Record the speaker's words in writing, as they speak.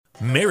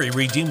Mary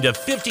redeemed a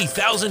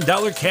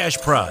 $50,000 cash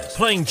prize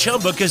playing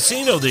Chumba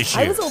Casino this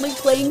year. I was only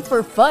playing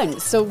for fun,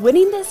 so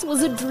winning this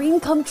was a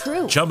dream come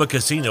true. Chumba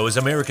Casino is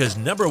America's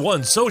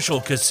 #1 social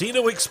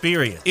casino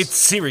experience. It's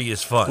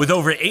serious fun. With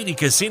over 80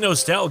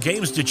 casino-style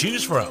games to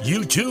choose from,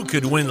 you too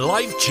could win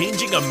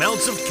life-changing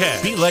amounts of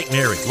cash. Be like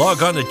Mary.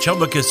 Log on to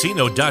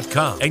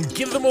ChumbaCasino.com and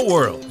give them a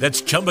whirl.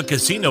 That's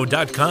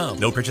ChumbaCasino.com.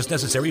 No purchase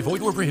necessary.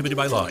 Void where prohibited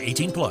by law.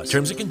 18+.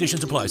 Terms and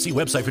conditions apply. See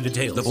website for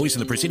details. The voice in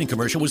the preceding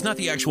commercial was not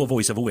the actual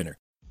voice of a winner.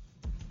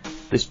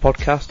 This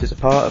podcast is a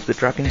part of the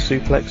Dragon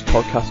Suplex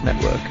Podcast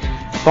Network.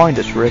 Find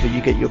us wherever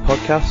you get your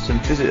podcasts and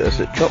visit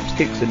us at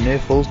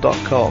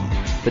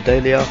chopskicksandnearfalls.com for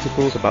daily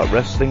articles about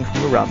wrestling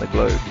from around the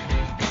globe.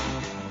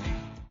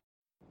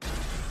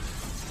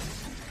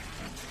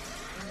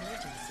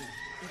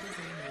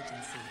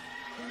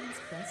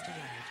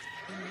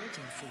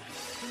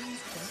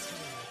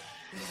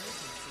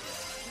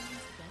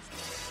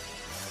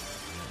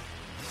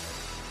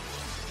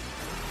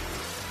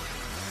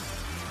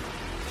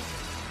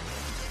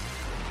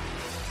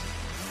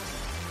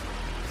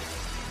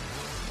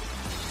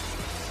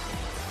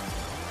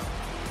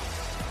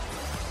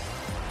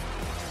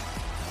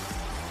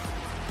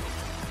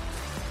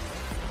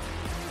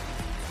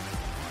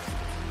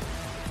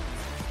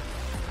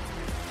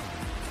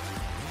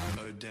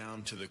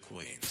 To the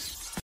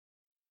Queens.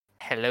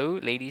 Hello,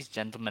 ladies,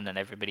 gentlemen, and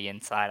everybody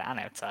inside and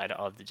outside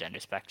of the gender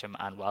spectrum,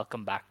 and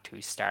welcome back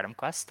to Stardom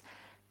Quest,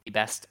 the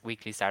best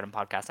weekly Stardom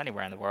podcast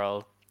anywhere in the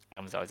world.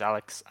 I'm as always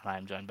Alex, and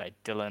I'm joined by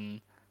Dylan.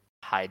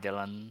 Hi,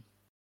 Dylan.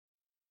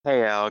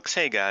 Hey, Alex.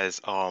 Hey,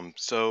 guys.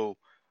 So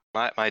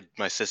my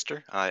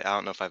sister, I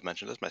don't know if I've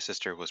mentioned this, my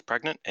sister was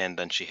pregnant, and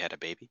then she had a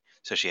baby.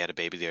 So she had a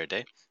baby the other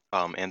day,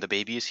 and the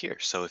baby is here.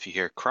 So if you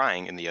hear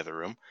crying in the other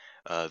room,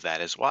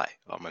 that is why.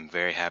 I'm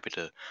very happy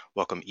to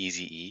welcome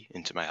Eazy-E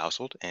into my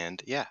household,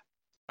 and yeah,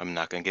 I'm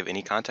not going to give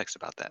any context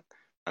about that.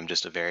 I'm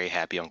just a very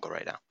happy uncle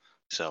right now.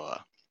 So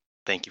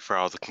thank you for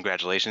all the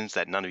congratulations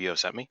that none of you have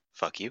sent me.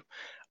 Fuck you.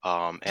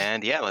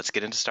 And yeah, let's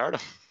get into Stardom.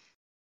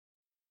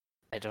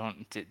 I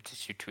don't. Did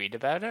you tweet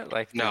about it?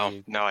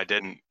 No, I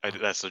didn't.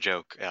 That's a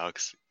joke,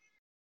 Alex.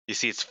 You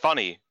see, it's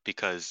funny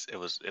because it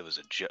was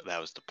a joke. That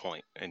was the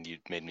point, and you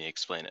made me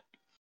explain it.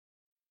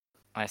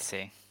 I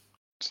see.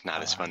 It's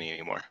not as funny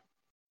anymore.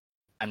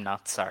 I'm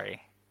not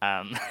sorry.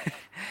 Yeah,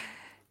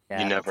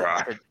 you never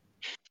are.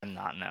 I'm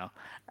not, no.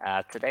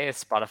 Today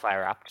is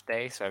Spotify Wrapped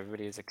Day, so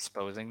everybody is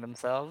exposing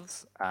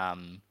themselves.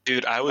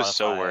 Dude, I was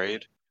so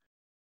worried.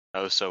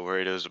 I was so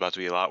worried it was about to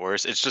be a lot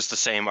worse. It's just the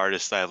same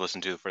artist that I've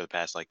listened to for the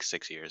past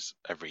 6 years,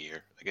 every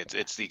year.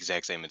 It's the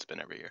exact same it's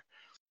been every year.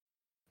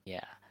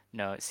 Yeah.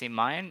 No, see,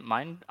 mine.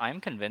 I'm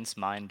convinced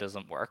mine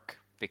doesn't work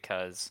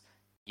because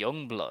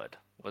Youngblood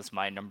was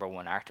my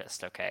 #1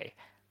 artist. Okay.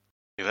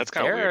 Yeah, that's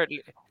kind of weird.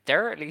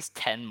 There are at least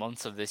 10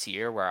 months of this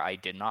year where I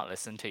did not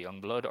listen to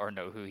Youngblood or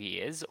know who he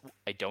is.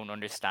 I don't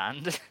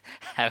understand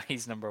how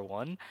he's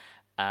 #1.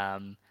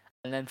 And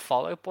then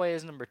Fall Out Boy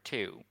is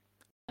 #2.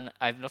 And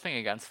I have nothing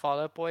against Fall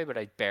Out Boy, but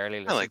I barely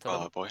listen to him. I like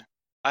Fall Out Boy.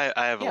 I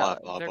have a lot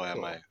of Fall Out Boy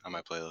cool. on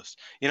my playlist.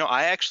 You know,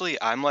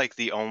 I'm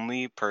the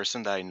only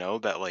person that I know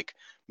that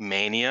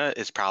Mania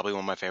is probably one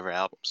of my favorite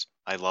albums.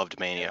 I loved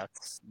Mania.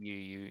 Yeah,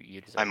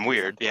 you I'm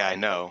weird. Yeah, I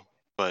know.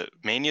 But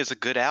Mania is a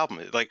good album.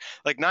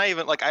 Not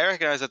even I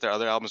recognize that their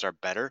other albums are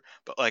better,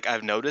 but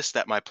I've noticed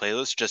that my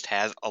playlist just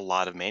has a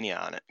lot of Mania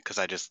on it because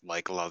I just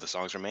like a lot of the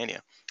songs from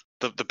Mania.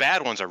 The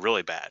bad ones are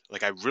really bad.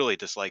 I really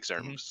dislike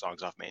certain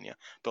songs off Mania.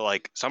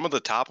 But some of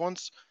the top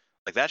ones,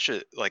 that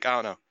shit, I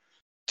don't know.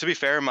 To be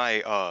fair,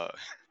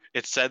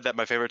 it said that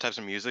my favorite types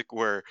of music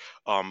were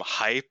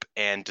hype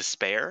and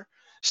despair.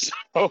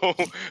 So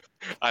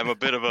I'm a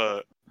bit of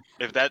a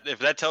if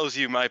that tells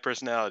you my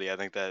personality, I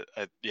think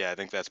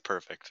that's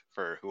perfect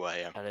for who I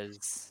am. That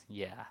is,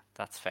 yeah,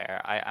 that's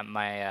fair.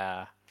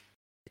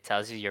 It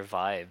tells you your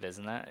vibe,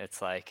 isn't it? It's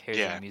here's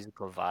your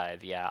musical vibe.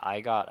 Yeah,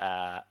 I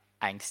got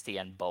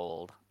angsty and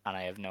bold, and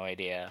I have no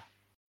idea.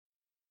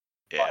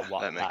 Yeah,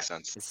 what that makes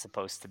sense. Is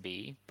supposed to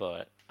be,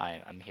 but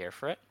I'm here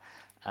for it.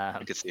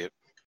 I can see it.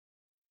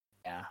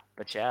 Yeah,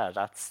 but yeah,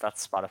 that's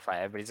Spotify.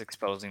 Everybody's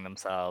exposing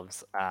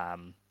themselves.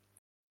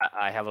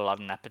 I have a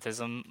lot of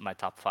nepotism. My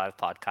top 5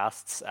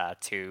 podcasts,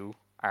 2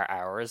 are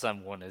ours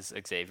and 1 is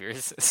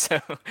Xavier's. So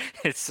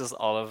it's just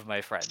all of my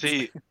friends.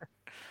 See,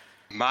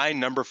 my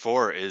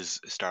 #4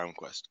 is Stardom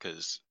Quest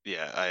because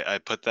I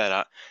put that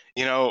out.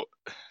 You know,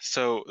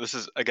 so this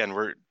is again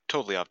we're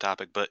totally off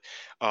topic, but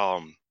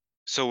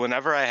so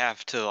whenever I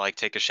have to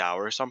take a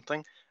shower or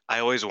something, I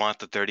always want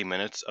the 30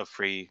 minutes of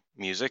free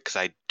music because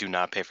I do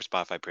not pay for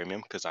Spotify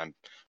Premium because I'm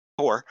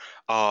poor.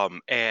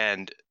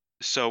 And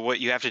so what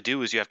you have to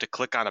do is you have to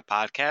click on a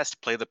podcast,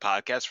 play the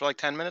podcast for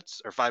 10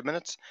 minutes or 5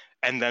 minutes,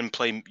 and then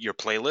play your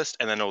playlist,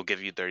 and then it'll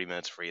give you 30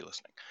 minutes free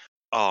listening.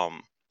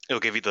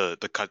 It'll give you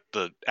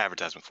the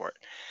advertisement for it.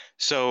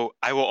 So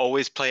I will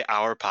always play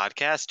our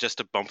podcast just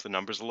to bump the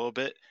numbers a little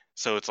bit.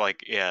 So it's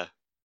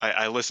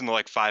I listen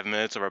to 5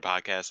 minutes of our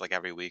podcast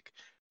every week.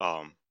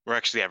 We're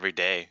actually every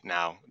day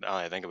now. Now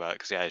that I think about it,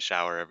 because I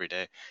shower every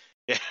day.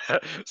 Yeah.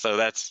 So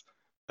that's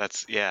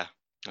yeah.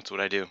 That's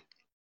what I do.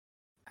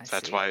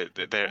 That's see. why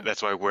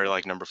that's why we're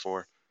like number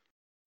 4.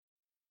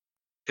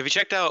 Have you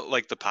checked out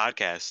like the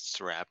podcasts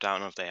Wrapped? I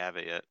don't know if they have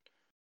it yet.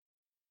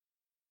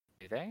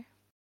 Do they?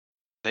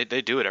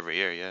 They do it every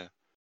year, yeah.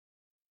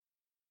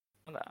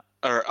 Know that.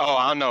 Or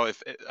I don't know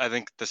if I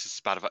think this is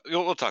Spotify.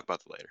 We'll talk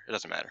about it later. It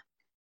doesn't matter.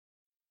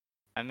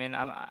 I mean,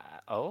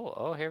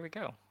 oh, here we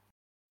go.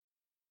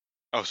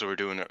 Oh, so we're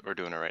doing it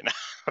right now.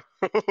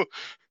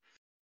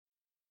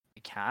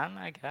 We can,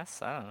 I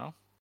guess. I don't know.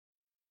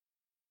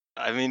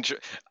 I mean,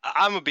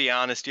 I'm gonna be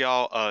honest,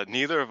 y'all.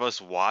 Neither of us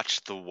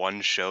watched the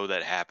one show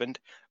that happened.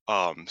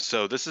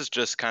 So this is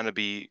just kind of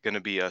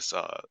gonna be us,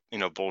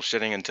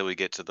 bullshitting until we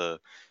get to the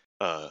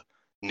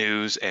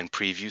news and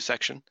preview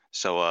section.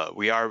 So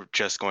we are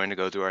just going to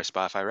go through our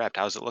Spotify Wrapped.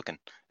 How's it looking,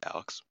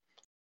 Alex?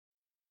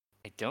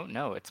 I don't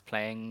know. It's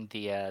playing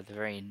the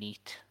very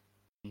neat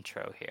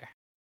intro here.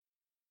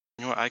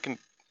 You know what? I can.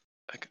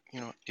 You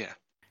know what? Yeah.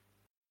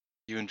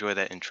 You enjoy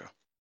that intro.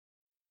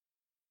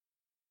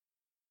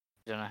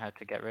 I don't know how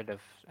to get rid of.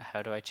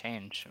 How do I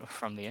change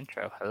from the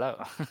intro?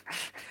 Hello.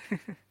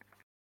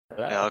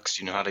 Hello. Alex,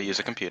 do you know how to use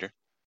a computer?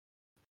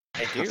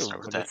 I Let's do, start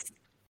with but that.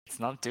 it's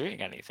not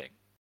doing anything.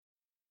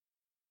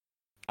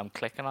 I'm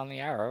clicking on the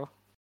arrow.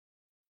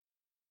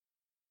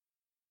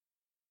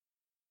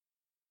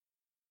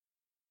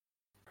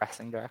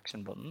 Pressing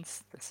direction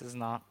buttons. This is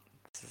not.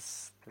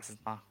 This is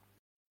not.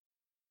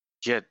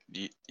 Yeah,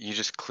 you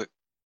just click.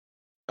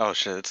 Oh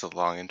shit, it's a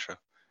long intro.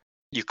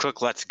 You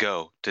click Let's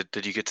Go.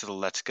 Did you get to the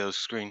Let's Go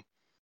screen?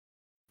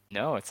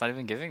 No, it's not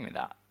even giving me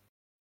that.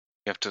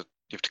 You have to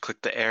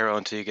click the arrow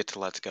until you get to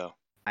Let's Go.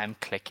 I'm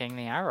clicking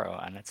the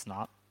arrow and it's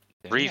not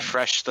doing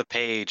Refresh the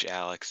page,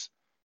 Alex.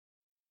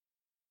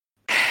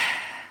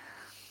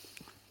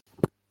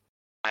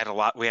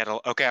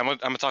 Okay, I'm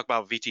gonna talk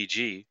about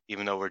VTG,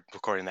 even though we're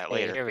recording that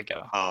later. Here we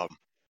go.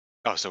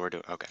 So we're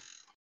doing okay.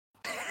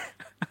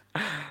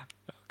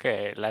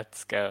 Okay,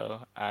 let's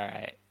go. All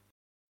right.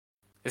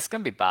 This is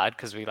gonna be bad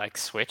because we like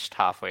switched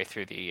halfway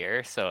through the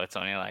year, so it's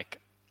only like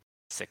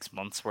 6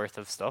 months worth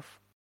of stuff.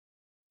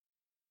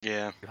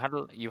 Yeah.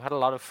 You had a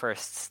lot of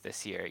firsts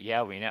this year.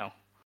 Yeah, we know.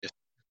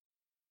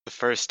 The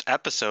first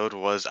episode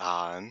was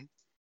on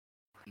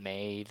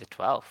May the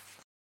 12th.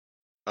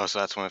 Oh, so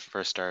that's when I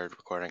first started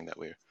recording that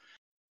weird.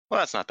 Well,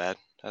 that's not bad.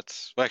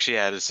 Actually,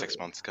 yeah, it is 6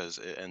 months because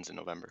it ends in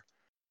November.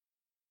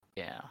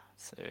 Yeah.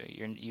 So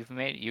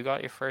you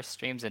got your first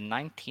streams in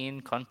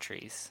 19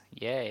 countries.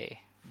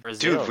 Yay.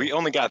 Brazil. Dude, we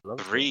only got Love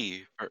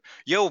 3.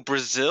 Yo,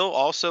 Brazil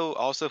also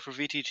for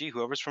VTG.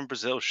 Whoever's from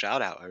Brazil,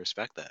 shout out. I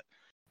respect that.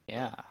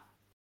 Yeah.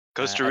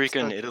 Costa Rica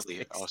and episode Italy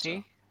 60?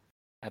 also.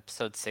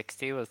 Episode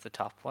 60 was the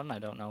top one. I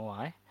don't know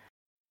why.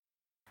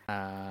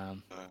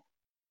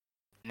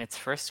 In its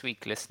first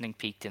week, listening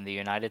peaked in the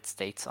United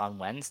States on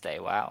Wednesday.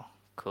 Wow,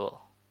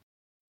 cool.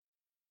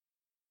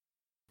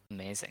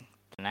 Amazing.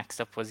 The next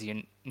up was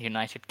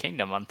United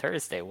Kingdom on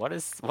Thursday. What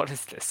is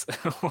this?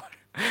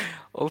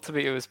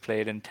 Ultimately, it was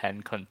played in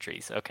 10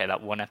 countries. Okay,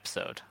 that one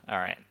episode. All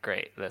right,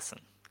 great. Listen,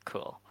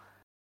 cool.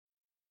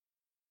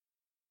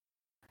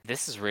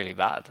 This is really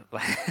bad. I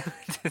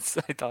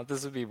thought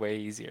this would be way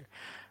easier.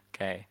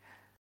 Okay.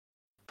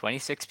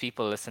 26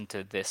 people listened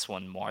to this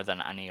one more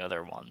than any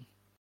other one.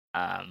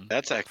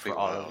 That's actually for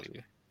all wild. of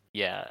you.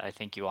 Yeah, I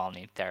think you all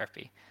need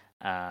therapy.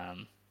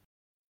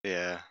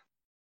 Yeah.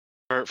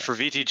 For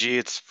VTG,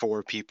 it's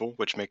 4 people,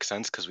 which makes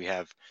sense because we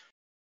have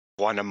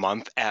 1 a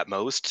month at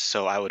most.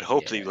 So I would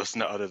hope that you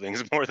listen to other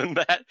things more than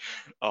that.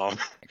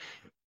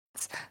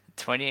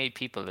 28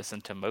 people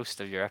listen to most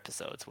of your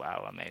episodes.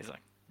 Wow, amazing.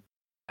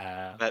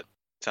 That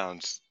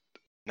sounds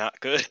not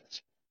good.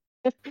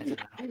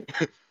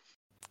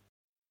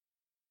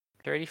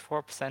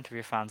 34% of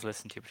your fans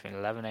listen to you between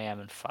 11 a.m.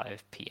 and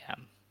 5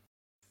 p.m.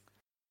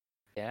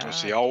 Yeah.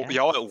 So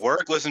y'all at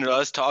work listen to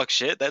us talk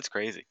shit? That's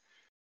crazy.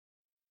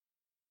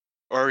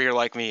 Or you're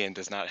like me and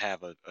does not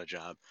have a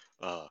job,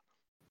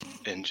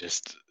 and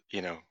just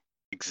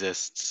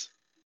exists.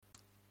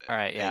 All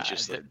right, yeah.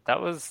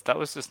 That was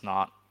just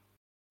not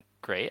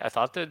great. I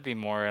thought there'd be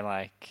more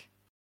like.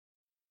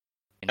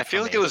 I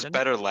feel like it was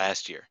better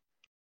last year.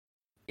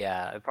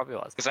 Yeah, it probably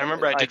was. Because I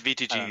remember I did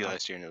VTG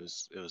last year and it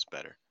was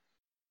better.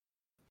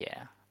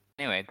 Yeah.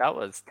 Anyway, that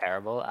was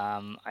terrible.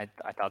 I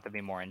thought there'd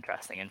be more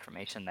interesting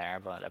information there,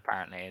 but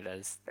apparently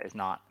there's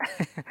not.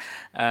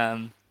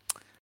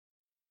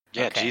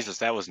 Yeah, okay. Jesus,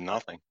 that was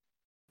nothing.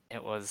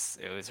 It was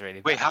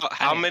really bad. Wait,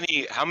 how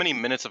many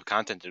minutes of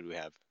content did we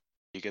have?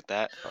 You get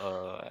that?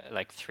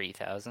 Like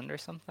 3,000 or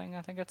something,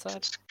 I think it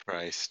said. Jesus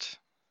Christ.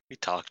 We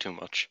talk too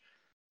much.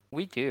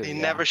 We do. They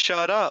never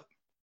shut up.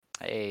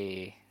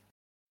 Hey.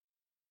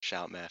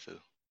 Shout Mafu.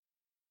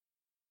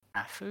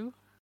 Mafu?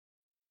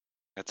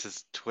 That's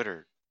his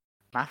Twitter.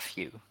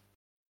 Matthew.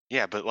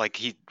 Yeah, but like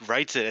he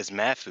writes it as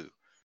Mafu.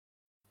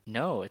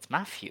 No, it's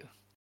Matthew.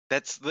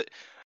 That's the.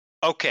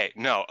 Okay,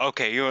 no,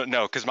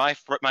 because my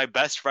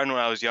best friend when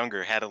I was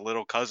younger had a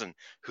little cousin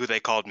who they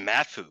called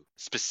Mafu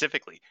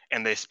specifically,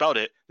 and they spelled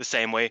it the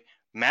same way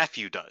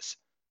Matthew does.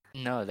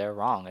 No, they're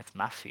wrong. It's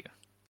Matthew.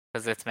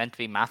 Because it's meant to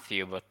be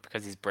Matthew, but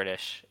because he's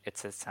British, it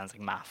sounds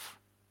like Math.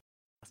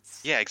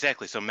 Yeah,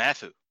 exactly. So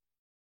Matthew.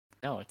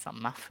 No, it's not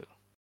Mafu.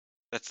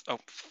 Oh,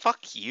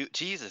 fuck you,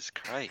 Jesus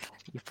Christ.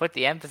 You put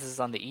the emphasis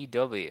on the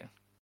EW.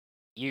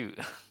 You.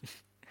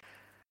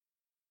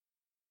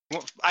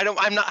 Well, I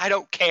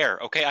don't care.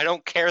 Okay, I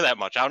don't care that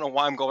much. I don't know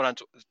why I'm going on.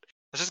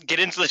 Let's just get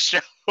into the show.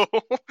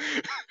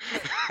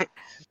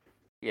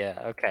 Yeah.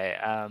 Okay.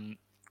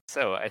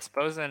 So I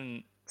suppose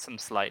in some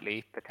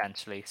slightly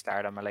potentially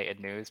Stardom related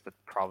news, but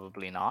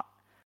probably not.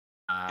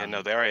 Yeah,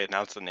 no, they already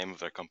announced the name of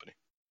their company.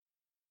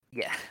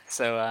 Yeah.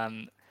 So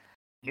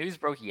news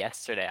broke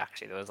yesterday.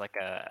 Actually, there was like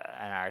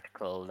an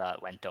article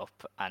that went up,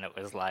 and it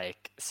was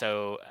like,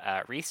 so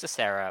Risa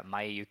Sera,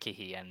 Maya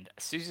Yukihi, and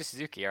Suzu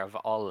Suzuki have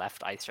all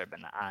left Ice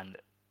Ribbon, and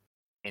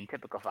in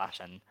typical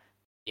fashion,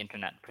 the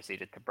internet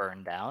proceeded to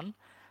burn down.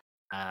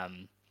 A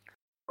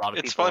lot of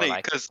It's people were funny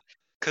like,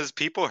 because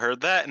people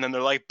heard that and then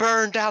they're like,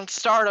 "Burn down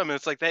Stardom." And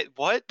it's like, that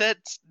what?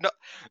 That's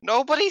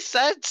nobody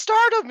said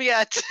Stardom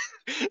yet.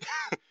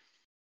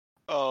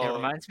 Oh, it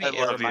reminds me. I It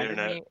love the reminded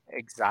internet. me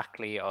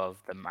exactly of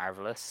the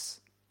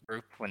Marvelous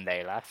group when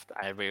they left.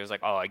 And everybody was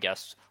like, "Oh, I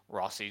guess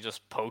Rossi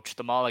just poached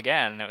them all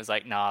again." And it was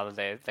like, "No,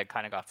 they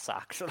kind of got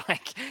sacked.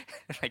 like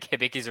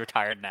Hibiki's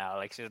retired now.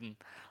 Like she didn't.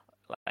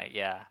 Like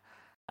yeah."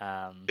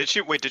 Did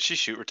she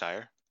shoot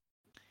retire?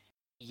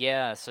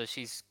 Yeah, so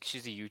she's a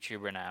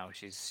YouTuber now.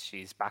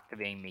 She's back to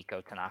being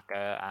Miko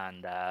Tanaka,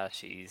 and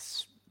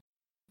she's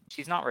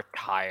not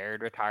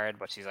retired,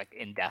 but she's like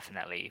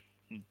indefinitely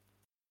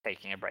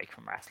taking a break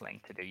from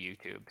wrestling to do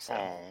YouTube. So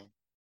Oh,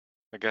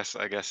 I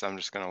guess I'm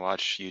just gonna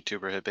watch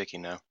YouTuber Hibiki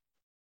now.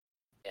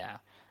 yeah,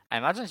 I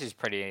imagine she's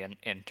pretty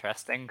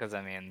interesting because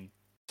I mean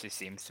she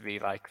seems to be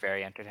like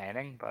very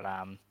entertaining. But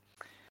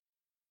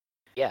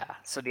yeah.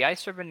 So the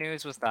Ice Ribbon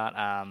news was that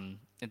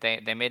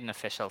they made an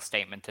official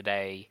statement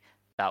today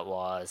that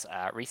was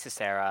Risa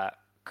Sera,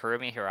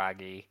 Kurumi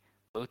Hiragi,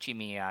 Uchi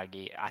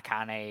Miyagi,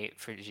 Akane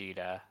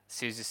Fujita,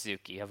 Suzu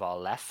Suzuki have all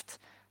left.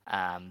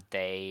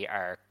 They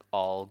are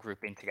all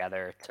grouping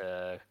together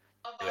to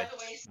do it.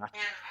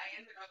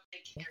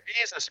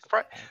 Jesus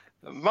Christ,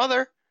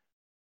 mother!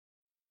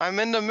 I'm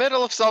in the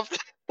middle of something.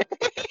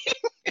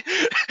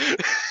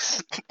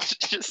 She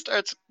just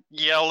starts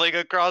yelling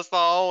across the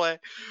hallway.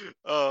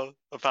 Oh,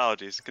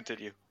 apologies.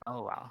 Continue.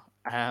 Oh wow.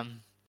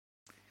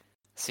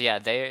 So yeah,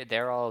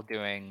 they're all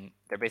doing.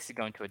 They're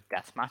basically going to a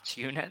deathmatch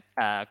unit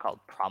called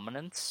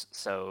Prominence.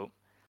 So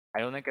I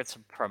don't think it's a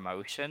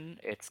promotion.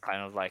 It's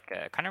kind of like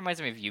kind of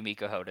reminds me of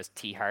Yumiko Hoda's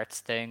T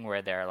Hearts thing,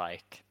 where they're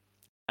like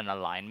an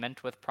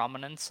alignment with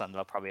Prominence, and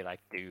they'll probably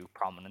like do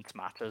Prominence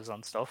matches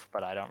and stuff.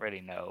 But I don't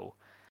really know.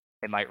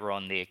 They might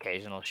run the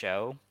occasional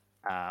show.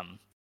 That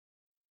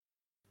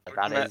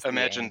is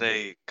Imagine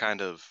they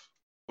kind of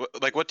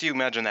like. What do you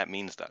imagine that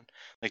means then?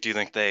 Like, do you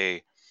think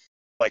they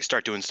like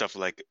start doing stuff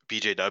like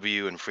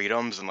BJW and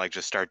Freedoms and like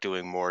just start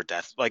doing more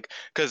death? Like,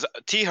 because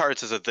T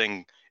Hearts is a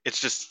thing. It's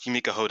just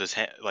Yumiko Hoda's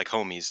like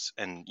homies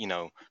and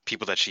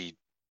people that she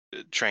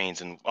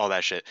trains and all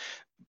that shit.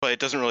 But it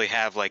doesn't really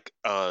have like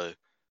an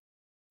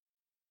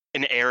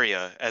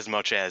area as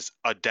much as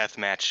a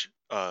deathmatch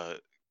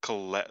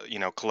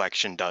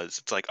collection does.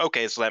 It's like,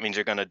 okay, so that means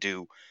you're gonna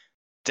do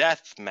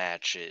death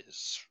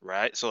matches,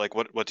 right? So like,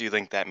 what do you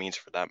think that means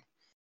for them?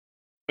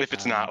 If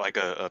it's not like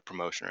a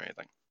promotion or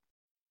anything.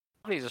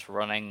 probably just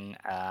running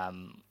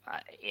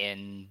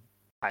in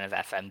kind of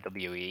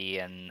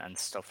FMWE and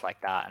stuff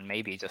like that, and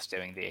maybe just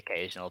doing the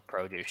occasional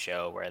produce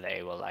show where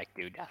they will like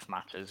do death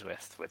matches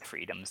with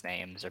Freedom's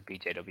names or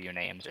BJW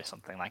names or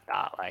something like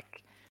that.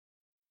 Like,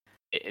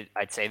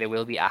 I'd say they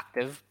will be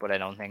active, but I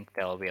don't think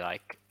they'll be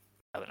like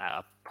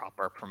a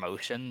proper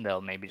promotion.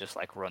 They'll maybe just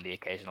like run the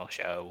occasional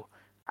show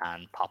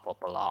and pop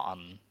up a lot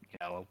on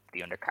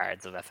the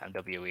undercards of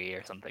FMWE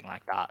or something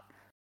like that.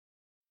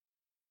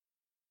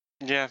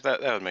 Yeah,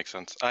 that would make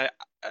sense.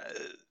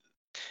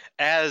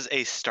 As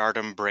a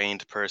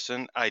Stardom-brained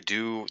person, I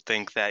do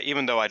think that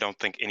even though I don't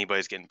think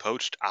anybody's getting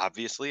poached,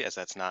 obviously, as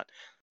that's not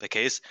the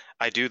case,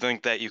 I do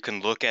think that you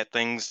can look at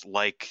things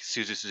like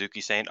Suzu Suzuki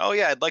saying, "Oh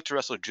yeah, I'd like to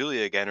wrestle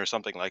Julia again," or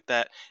something like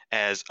that,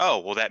 as, oh,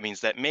 well, that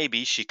means that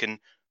maybe she can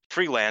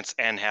freelance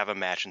and have a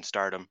match in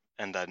Stardom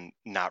and then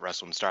not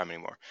wrestle in Stardom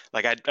anymore.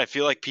 Like, I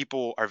feel like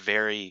people are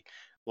very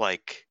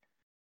like,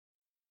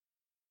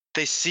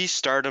 they see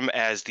Stardom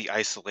as the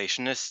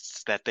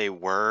isolationists that they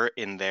were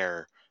in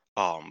their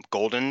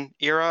golden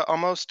era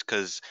almost,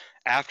 because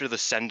after the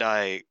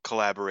Sendai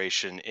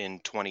collaboration in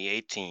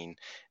 2018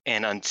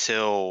 and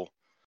until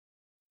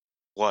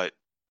what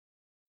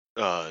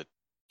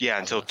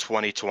until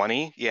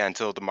 2020,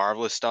 until the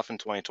Marvelous stuff in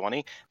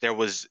 2020, they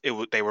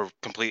were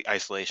complete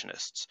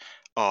isolationists.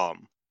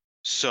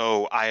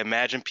 So I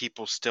imagine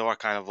people still are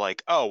kind of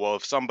like, oh, well,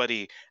 if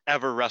somebody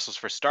ever wrestles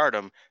for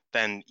Stardom,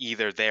 then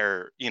either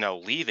they're,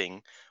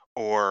 leaving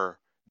or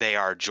they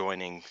are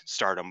joining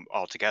Stardom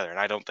altogether. And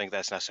I don't think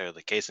that's necessarily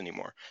the case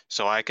anymore.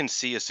 So I can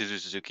see a Suzu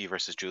Suzuki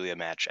versus Julia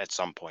match at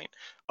some point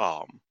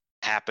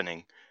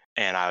happening,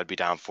 and I would be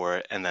down for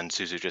it. And then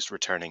Suzu just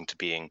returning to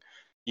being,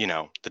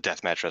 the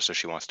deathmatch wrestler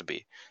she wants to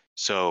be.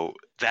 So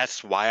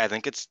that's why I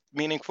think it's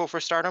meaningful for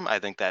Stardom. I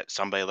think that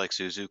somebody like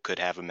Suzu could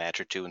have a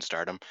match or two in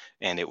Stardom,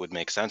 and it would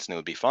make sense and it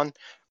would be fun.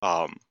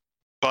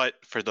 But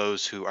for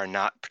those who are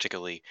not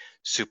particularly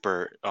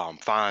super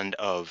fond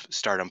of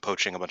Stardom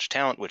poaching a bunch of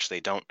talent, which they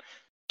don't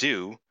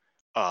do,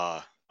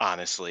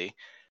 honestly,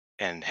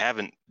 and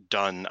haven't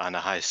done on a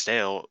high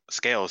scale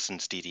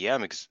since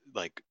DDM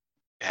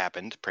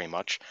happened pretty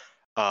much.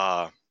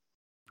 Yeah,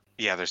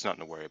 there's nothing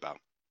to worry about.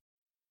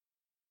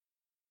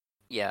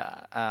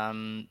 Yeah.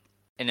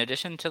 In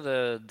addition to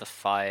the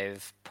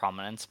 5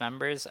 prominence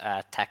members,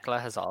 Tekla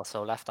has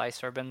also left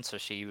Ice Ribbon. So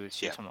she's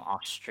from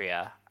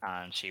Austria,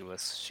 and she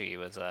was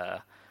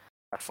a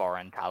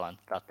foreign talent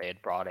that they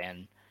had brought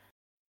in.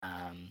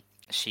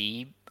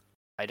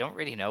 I don't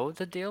really know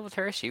the deal with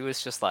her. She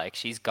was just like,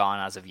 she's gone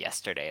as of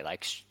yesterday,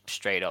 like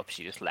straight up.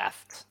 She just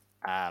left.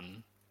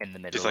 In the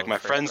middle. She's like, my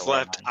friends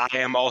left. I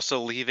am also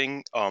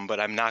leaving. But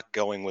I'm not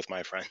going with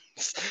my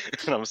friends.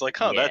 And I was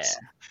like, oh, that's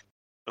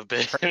a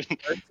bit.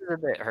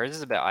 Hers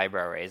is a bit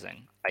eyebrow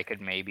raising. I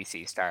could maybe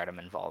see Stardom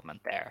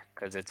involvement there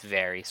because it's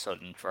very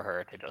sudden for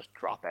her to just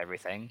drop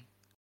everything.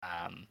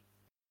 And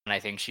I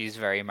think she's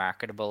very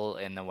marketable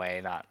in the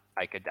way that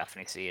I could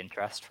definitely see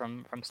interest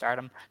from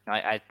Stardom. Now,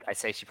 I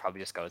say she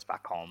probably just goes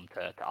back home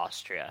to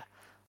Austria.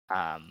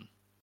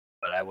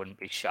 But I wouldn't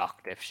be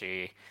shocked if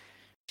she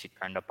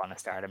turned up on a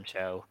Stardom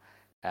show.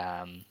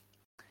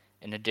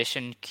 In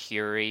addition,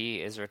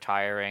 Curie is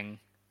retiring.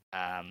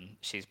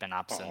 She's been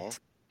absent. Aww.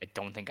 I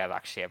don't think I've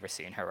actually ever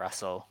seen her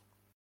wrestle.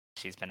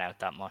 She's been out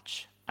that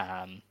much.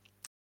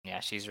 Yeah,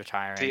 she's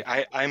retiring. See,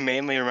 I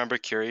mainly remember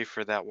Curie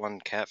for that one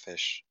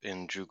catfish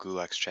in Drew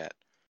Gulak's chat,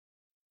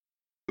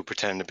 who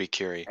pretended to be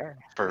Curie.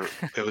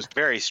 It was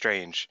very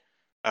strange.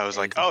 I was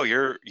like, oh,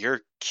 you're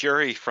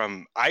Curie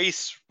from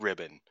Ice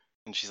Ribbon.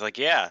 And she's like,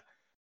 yeah.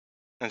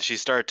 And she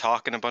started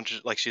talking a bunch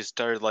of, I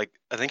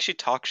think she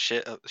talked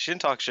shit. She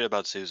didn't talk shit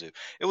about Suzu.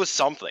 It was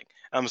something.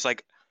 I was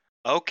like,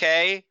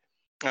 okay.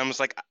 And I was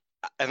like,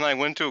 and then I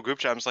went to a group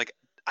chat. I was like,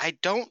 I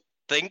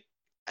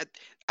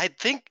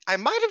think I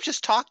might have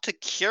just talked to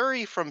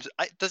Curie from,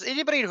 does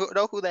anybody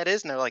know who that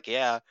is? And they're like,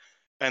 yeah.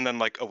 And then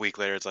like a week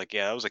later, it's like,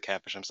 yeah, that was a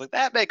catfish. I was like,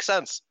 that makes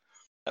sense.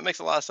 That makes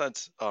a lot of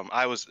sense.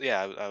 I was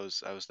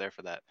there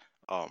for that.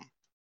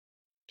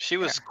 She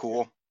was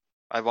cool.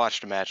 I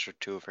watched a match or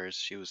two of hers.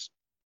 She was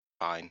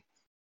fine.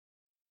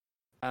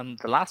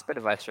 The last bit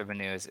of Ice Ribbon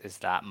news is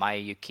that Maya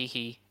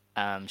Yukihi,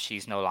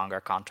 she's no longer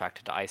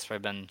contracted to Ice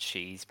Ribbon.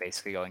 She's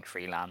basically going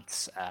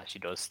freelance. She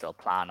does still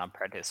plan on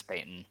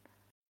participating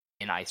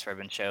in Ice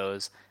Ribbon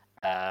shows.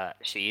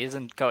 She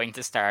isn't going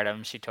to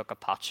Stardom. She took a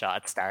pot shot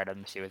at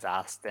Stardom. She was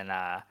asked in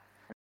a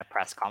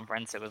press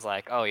conference. It was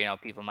like, oh,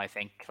 people might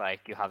think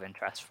like you have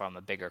interest from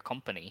a bigger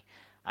company.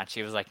 And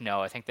she was like,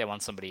 no, I think they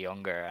want somebody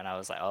younger. And I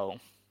was like, oh,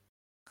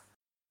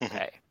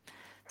 okay.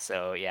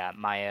 So yeah,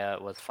 Maya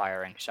was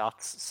firing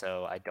shots,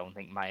 so I don't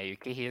think Maya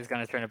Yukihi is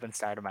going to turn up in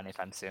Stardom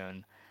anytime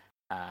soon.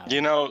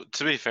 To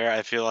be fair,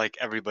 I feel like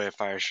everybody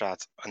fires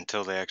shots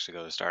until they actually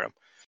go to Stardom.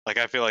 Like,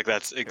 I feel like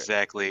that's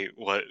exactly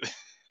what...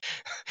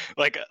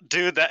 like,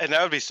 dude, that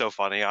would be so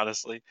funny,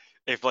 honestly.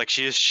 If, like,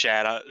 she just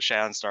shat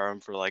on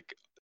Stardom for, like,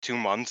 2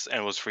 months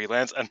and was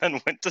freelance and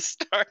then went to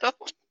Stardom.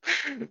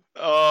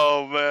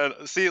 Oh,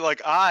 man. See,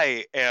 like,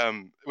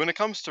 when it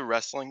comes to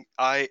wrestling,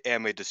 I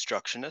am a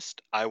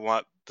destructionist. I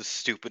want the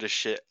stupidest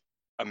shit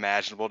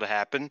imaginable to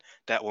happen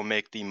that will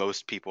make the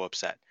most people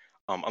upset.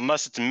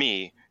 Unless it's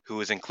me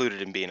who is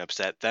included in being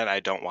upset, then I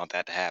don't want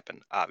that to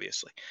happen,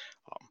 obviously.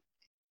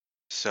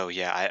 So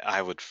yeah,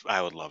 I would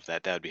love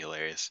that. That would be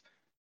hilarious.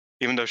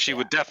 Even though she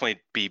would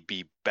definitely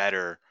be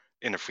better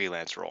in a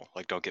freelance role.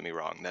 Like, don't get me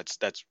wrong.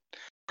 That's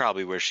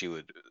probably where she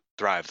would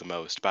thrive the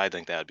most, but I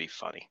think that would be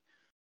funny.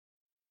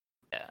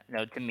 Yeah,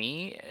 no, to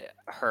me,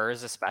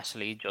 hers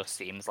especially just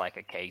seems like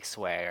a case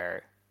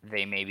where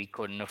they maybe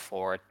couldn't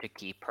afford to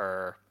keep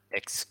her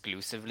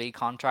exclusively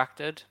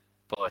contracted,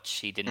 but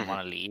she didn't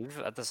want to leave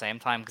at the same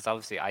time, because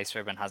obviously Ice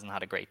Ribbon hasn't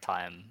had a great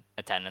time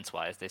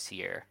attendance-wise this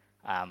year.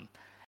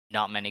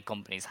 Not many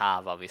companies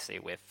have, obviously,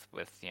 with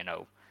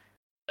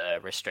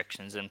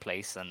restrictions in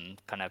place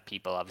and kind of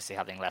people obviously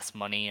having less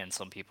money and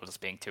some people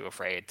just being too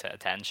afraid to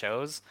attend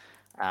shows.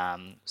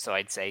 So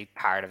I'd say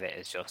part of it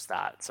is just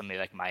that somebody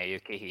like Maya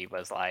Yukihi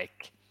was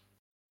like,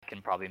 I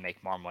can probably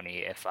make more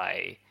money if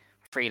I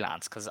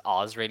freelance, because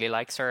Oz really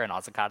likes her and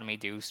Oz Academy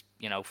do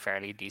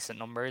fairly decent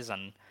numbers,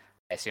 and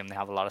I assume they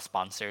have a lot of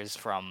sponsors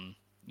from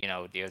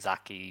the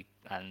Ozaki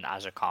and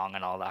Aja Kong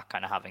and all that,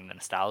 kind of having the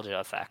nostalgia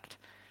effect.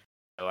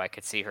 So I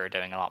could see her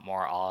doing a lot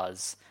more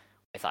Oz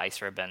with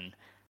Ice Ribbon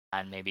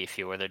and maybe a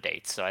few other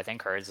dates. So I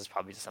think hers is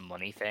probably just a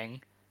money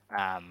thing,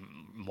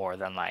 more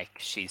than like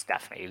she's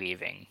definitely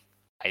leaving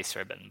Ice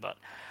Ribbon. But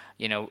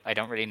I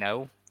don't really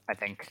know. I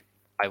think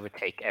I would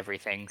take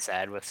everything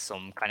said with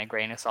some kind of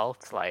grain of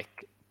salt.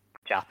 Like,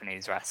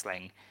 Japanese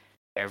wrestling,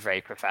 they're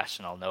very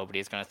professional.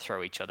 Nobody's going to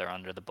throw each other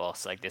under the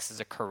bus. Like, this is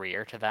a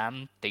career to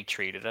them. They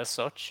treat it as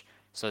such,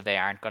 so they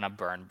aren't going to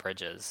burn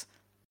bridges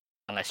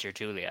unless you're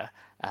Julia.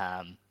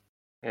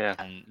 Yeah.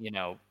 And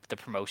the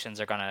promotions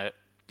are going to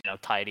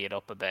tidy it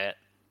up a bit.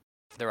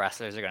 The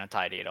wrestlers are going to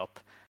tidy it up,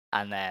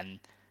 and then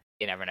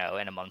you never know.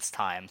 In a month's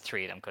time,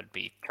 3 of them could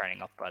be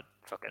turning up at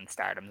fucking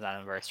Stardom's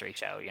anniversary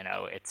show.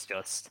 It's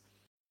just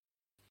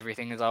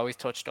everything is always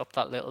touched up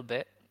that little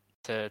bit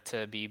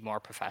to be more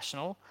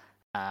professional.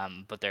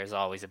 But there's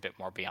always a bit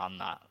more beyond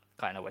that.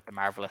 Kind of with the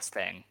Marvelous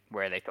thing,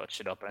 where they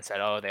touched it up and said,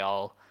 oh, they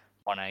all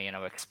want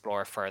to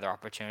explore further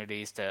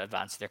opportunities to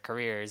advance their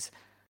careers,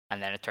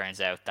 and then it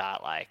turns out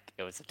that like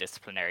it was a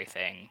disciplinary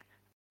thing,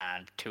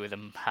 and 2 of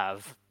them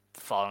have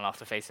fallen off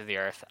the face of the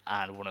earth,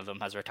 and 1 of them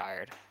has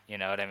retired. You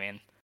know what I mean?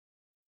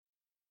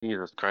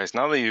 Jesus Christ!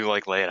 Now that you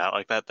like lay it out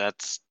like that,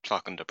 that's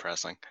fucking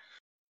depressing.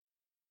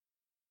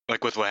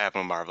 Like with what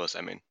happened with Marvelous,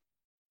 I mean.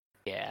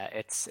 Yeah,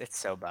 it's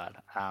so bad.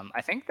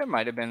 I think there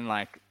might have been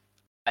like,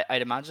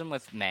 I'd imagine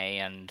with May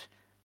and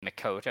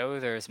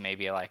Mikoto, there's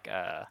maybe like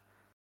a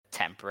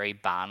temporary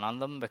ban on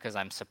them because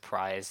I'm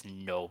surprised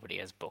nobody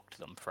has booked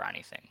them for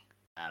anything.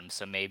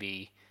 So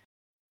maybe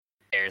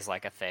there's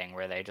like a thing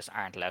where they just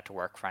aren't allowed to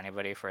work for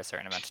anybody for a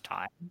certain amount of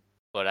time.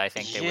 But I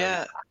think they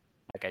will.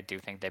 Like I do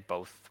think they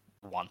both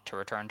want to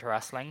return to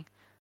wrestling.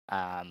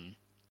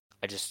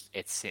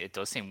 It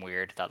does seem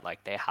weird that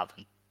like they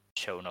haven't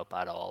shown up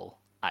at all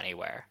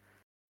anywhere.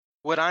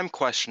 What I'm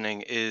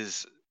questioning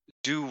is,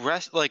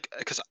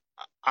 because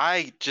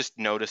I just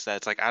noticed that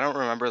it's like I don't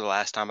remember the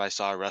last time I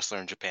saw a wrestler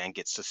in Japan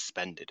get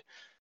suspended.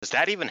 Does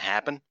that even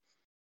happen?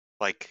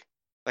 Like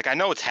I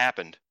know it's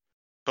happened,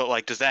 but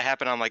like, does that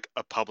happen on like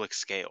a public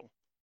scale?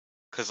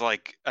 Because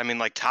like, I mean,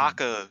 like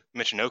Taka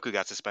Michinoku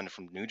got suspended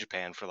from New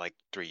Japan for like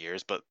 3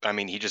 years, but I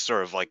mean, he just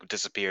sort of like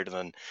disappeared and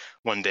then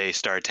one day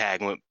started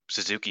tagging with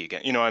Suzuki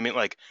again. You know what I mean?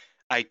 Like,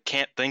 I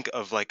can't think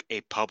of like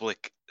a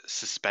public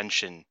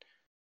suspension.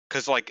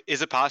 Because like,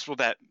 is it possible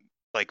that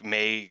like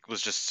May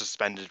was just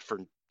suspended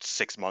for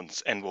 6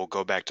 months and will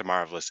go back to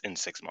Marvelous in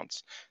 6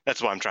 months?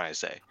 That's what I'm trying to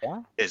say.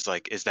 Yeah.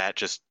 Is that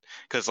just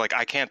because like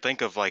I can't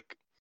think of like,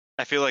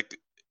 I feel like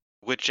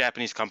with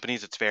Japanese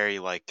companies it's very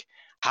like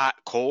hot,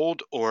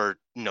 cold, or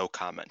no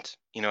comment.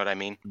 You know what I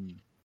mean?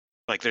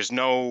 Like there's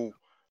no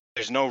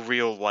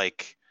real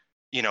like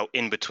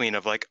in between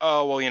of like,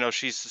 oh well,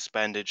 she's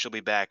suspended, she'll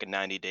be back in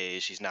 90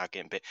 days, she's not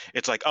getting paid.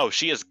 It's like, oh,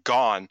 she is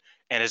gone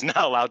and is not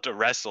allowed to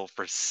wrestle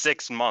for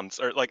 6 months,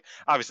 or like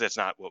obviously that's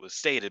not what was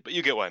stated, but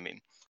you get what I mean.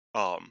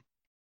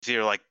 It's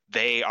either like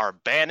they are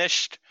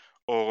banished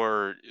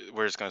or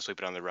we're just gonna sweep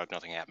it on the rug,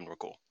 nothing happened, we're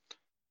cool.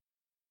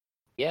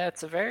 Yeah,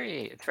 it's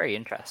very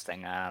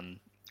interesting.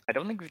 I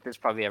don't think there's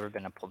probably ever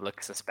been a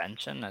public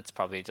suspension. It's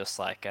probably just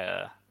like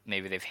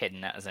maybe they've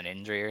hidden it as an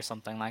injury or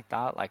something like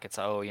that. Like it's,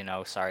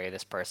 oh, sorry,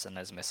 this person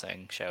is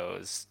missing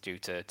shows due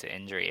to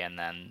injury, and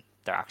then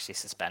they're actually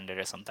suspended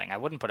or something. I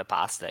wouldn't put it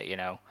past it.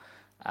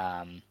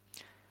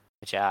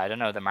 But yeah, I don't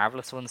know. The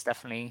Marvelous ones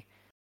definitely,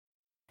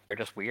 they're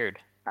just weird.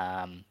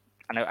 And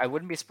I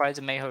wouldn't be surprised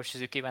if Meiho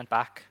Suzuki went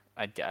back.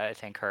 I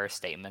think her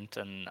statement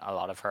and a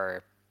lot of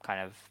her kind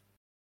of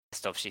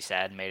stuff she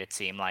said made it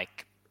seem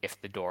like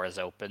if the door is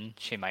open,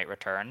 she might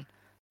return.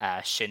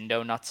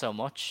 Shindo, not so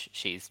much.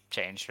 She's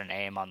changed her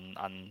name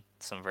on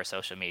some of her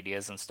social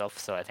medias and stuff,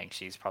 so I think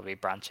she's probably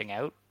branching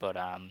out. But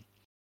I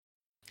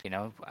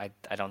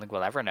don't think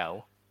we'll ever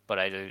know. But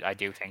I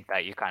do think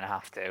that you kind of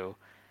have to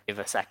give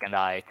a second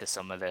eye to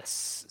some of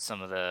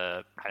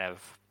the kind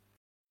of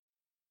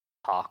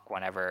talk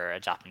whenever a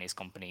Japanese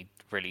company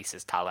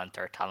releases talent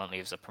or talent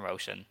leaves a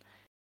promotion.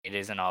 It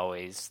isn't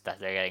always that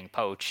they're getting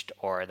poached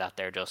or that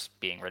they're just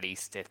being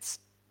released. It's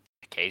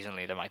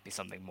occasionally there might be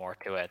something more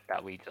to it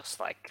that we just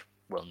like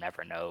will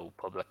never know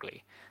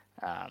publicly.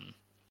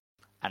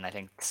 And I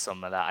think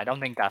some of that, I don't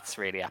think that's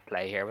really at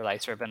play here with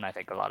Ice Ribbon. I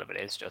think a lot of it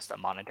is just a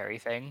monetary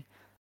thing,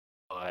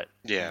 but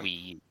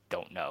we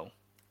don't know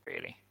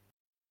really.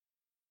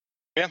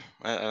 Yeah,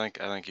 I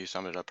think you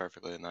summed it up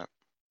perfectly in that.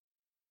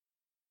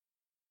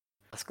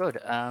 That's good.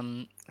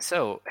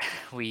 So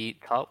we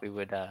thought we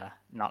would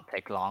not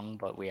take long,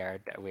 but we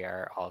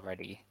are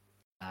already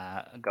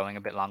going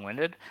a bit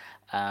long-winded.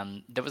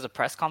 There was a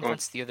press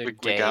conference the other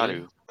day. We got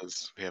to,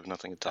 because we have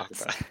nothing to talk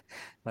about.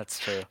 That's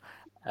true.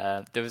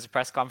 There was a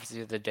press conference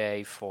the other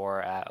day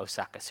for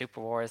Osaka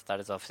Super Wars.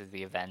 That is obviously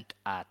the event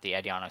at the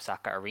Edion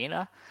Osaka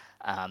Arena.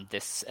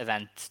 This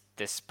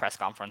press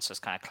conference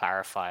just kind of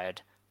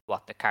clarified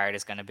what the card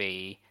is going to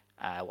be,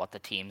 what the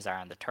teams are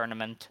in the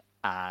tournament,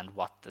 and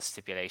what the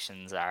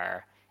stipulations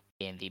are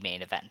in the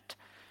main event.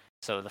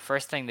 So the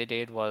first thing they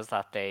did was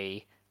that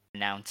they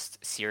announced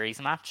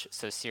series match.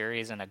 So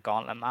series in a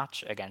gauntlet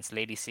match against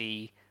Lady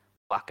C,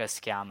 Waka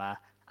Tsukiyama,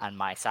 and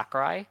Mai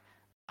Sakurai.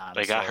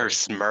 They got her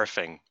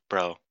smurfing,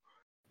 bro.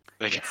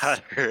 They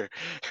got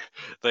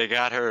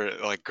her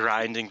like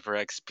grinding for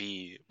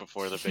XP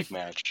before the big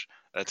match.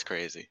 That's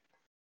crazy.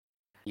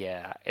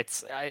 Yeah,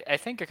 I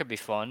think it could be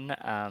fun.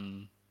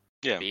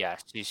 Yeah,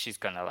 she's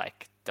gonna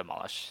like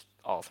demolish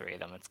all 3 of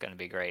them. It's gonna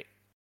be great.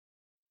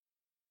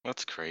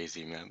 That's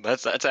crazy, man.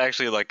 That's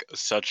actually like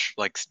such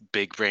like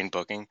big brain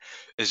booking.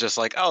 It's just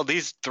like, oh,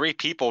 these 3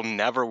 people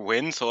never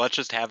win, so let's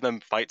just have them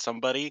fight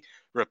somebody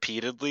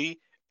repeatedly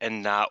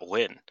and not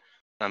win. And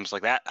I'm just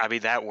like, that. I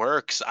mean, that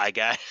works, I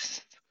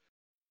guess.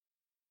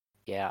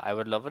 Yeah, I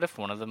would love it if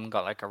one of them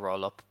got like a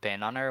roll up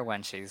pin on her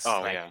when she's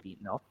Oh like yeah,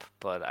 beaten up.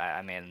 But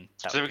I mean, that would be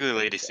specifically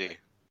pretty Lady sick. C.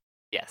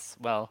 Yes,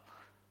 well,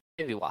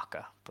 maybe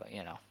Waka, but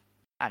you know,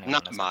 anyone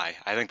Not is Mai.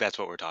 I think that's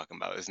what we're talking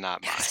about. Is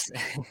not Mai. yes,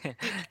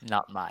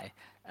 not my.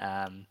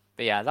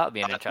 But yeah, that would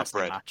be an Not interesting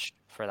bread. match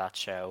for that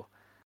show.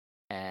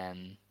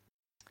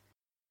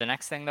 The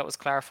next thing that was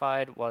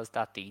clarified was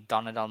that the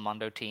Donna Del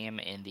Mondo team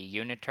in the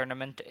unit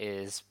tournament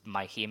is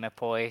My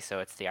Himepoi, so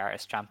it's the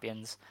artist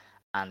champions,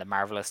 and the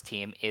Marvelous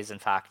team is in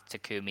fact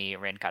Takumi,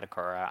 Rin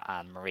Katakura,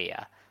 and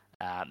Maria.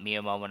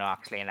 Mio Momono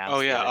actually announced Oh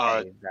the yeah.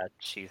 other day that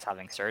she's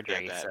having Yeah.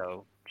 surgery, That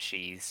so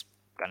she's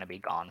gonna be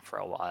gone for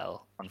a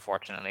while,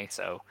 unfortunately.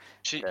 So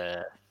she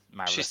the she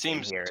Marvelous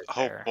team seems here is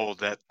there. hopeful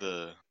that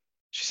the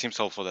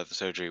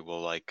surgery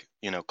will like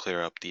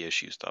clear up the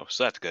issues though.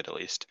 So that's good at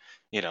least.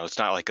 It's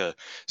not like a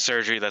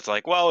surgery that's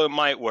like, well, it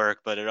might work,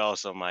 but it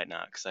also might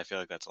not. Because I feel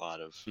like that's a lot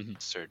of Mhm.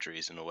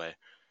 surgeries in a way.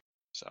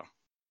 So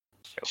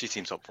So, she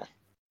seems hopeful.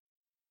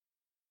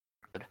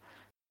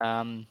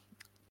 um,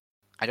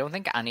 I don't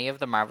think any of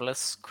the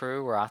Marvelous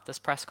crew were at this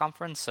press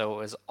conference, so it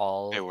was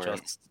all They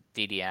weren't. just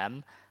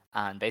DDM.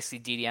 And basically,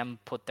 DDM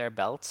put their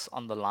belts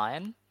on the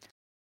line.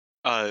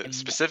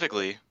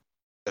 Specifically,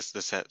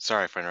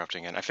 sorry for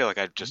interrupting again. I feel like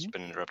I've just Mhm.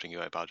 been interrupting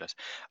you. I apologize.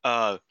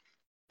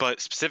 But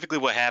specifically,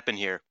 what happened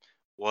here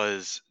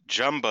was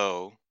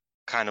Jumbo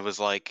kind of was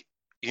like,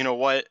 you know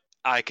what?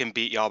 I can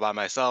beat y'all by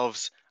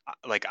myself.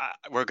 Like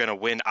we're gonna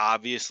win,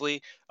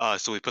 obviously.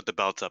 So we put the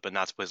belts up, and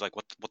Natsupo's like,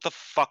 what the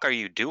fuck are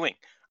you doing?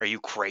 Are you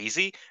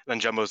crazy? And then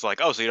Jumbo's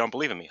like, oh, so you don't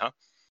believe in me, huh?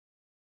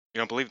 You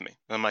don't believe in me?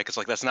 And Mike is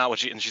like, that's not what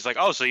she. And she's like,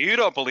 oh, so you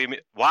don't believe me?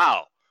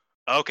 Wow.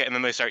 Okay. And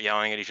then they start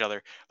yelling at each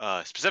other.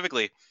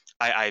 Specifically,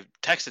 I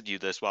texted you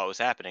this while it was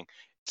happening.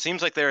 It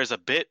seems like there is a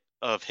bit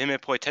of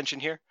himipoi tension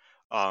here.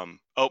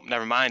 Oh,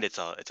 never mind. It's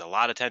a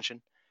lot of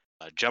tension.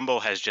 Jumbo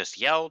has just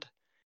yelled,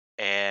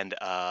 and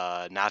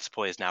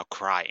Natsupoi is now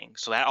crying.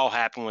 So that all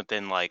happened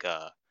within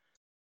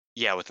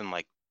within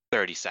like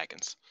 30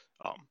 seconds.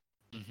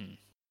 Mhm.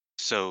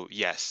 So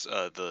yes,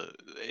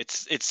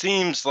 it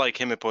seems like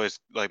my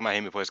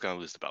Himipoi is gonna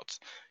lose the belts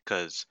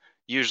because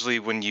usually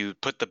when you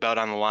put the belt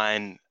on the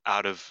line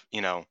out of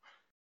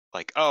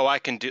like, oh, I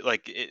can do,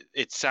 like,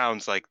 it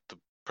sounds like the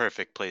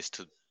perfect place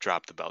to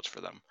drop the belts for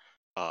them,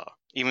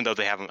 even though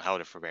they haven't held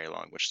it for very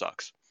long, which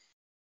sucks.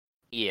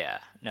 Yeah,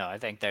 no, I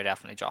think they're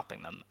definitely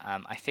dropping them.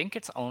 I think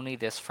it's only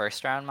this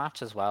first round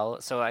match as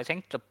well. So I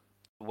think the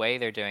way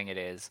they're doing it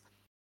is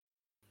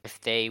if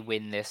they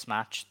win this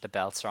match, the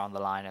belts are on the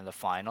line in the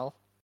final.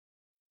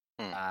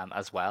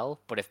 As well.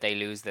 But if they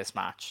lose this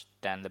match,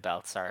 then the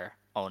belts are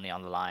only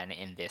on the line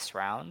in this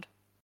round.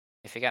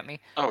 If you get me.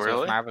 Oh, So if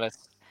really? Marvelous,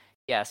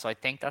 yeah. So I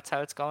think that's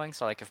how it's going.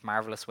 So like if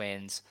Marvelous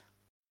wins,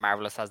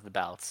 Marvelous has the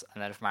belts,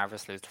 and then if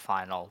Marvelous lose the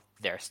final,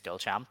 they're still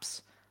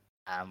champs.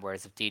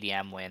 Whereas if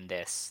DDM win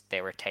this,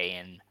 they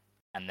retain,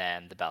 and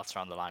then the belts are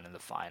on the line in the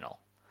final.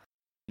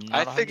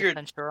 I Not figured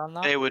 100% sure on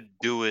that. they would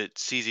do it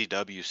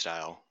CZW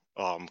style,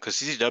 because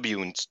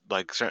CZW in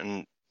like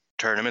certain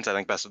tournaments, I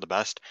think best of the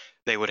best,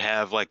 they would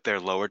have like their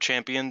lower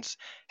champions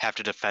have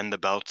to defend the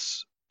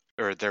belts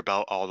or their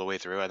belt all the way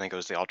through. I think it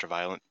was the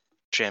Ultraviolet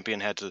champion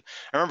had to.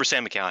 I remember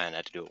Sam McCallahan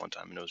had to do it one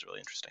time, and it was really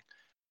interesting.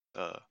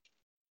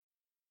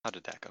 How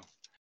did that go?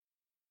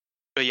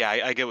 But yeah,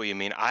 I get what you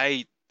mean.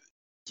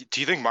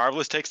 Do you think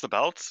Marvelous takes the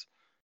belts?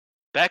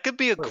 That could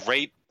be a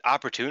great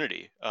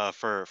opportunity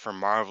for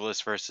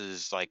Marvelous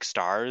versus like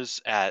Stars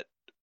at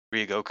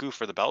Ryogoku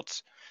for the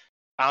belts.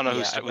 I don't know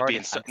Yeah, who I've would be already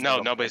in. fantasy No,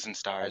 booked nobody's it. in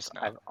Stars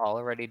now. I've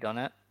already done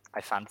it.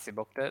 I fantasy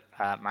booked it.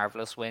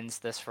 Marvelous wins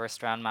this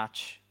first round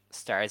match.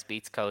 Stars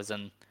beats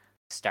Kozan.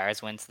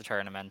 Stars wins the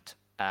tournament.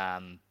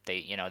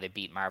 They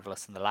beat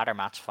Marvelous in the ladder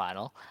match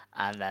final,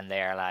 and then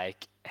they're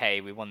like, "Hey,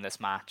 we won this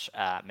match.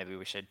 Maybe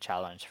we should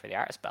challenge for the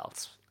artist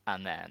belts."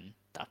 And then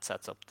that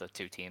sets up the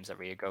two teams at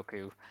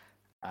Ryogoku.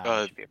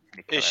 Should be a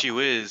pretty killer Issue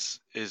match.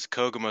 is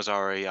Koguma's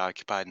already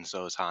occupied, and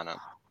so is Hana.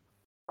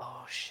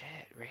 Oh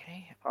shit!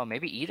 Really? Oh,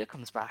 maybe Ida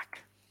comes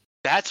back.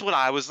 That's what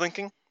I was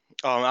thinking.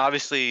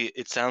 Obviously,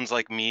 it sounds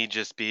like me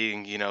just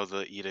being,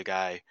 the Ida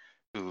guy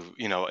who,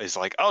 is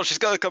like, oh, she's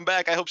gonna come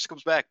back. I hope she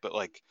comes back, but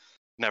like,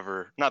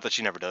 never. Not that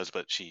she never does,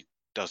 but she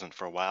doesn't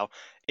for a while.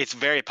 It's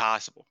very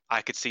possible.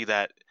 I could see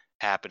that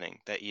happening.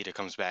 That Ida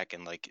comes back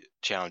and like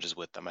challenges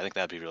with them. I think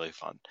that'd be really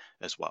fun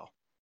as well.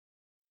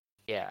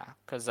 Yeah,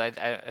 because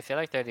I feel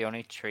like they're the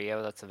only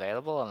trio that's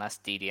available unless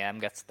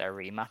DDM gets their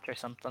rematch or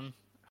something.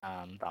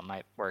 That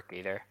might work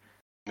either.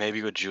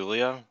 Maybe with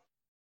Julia.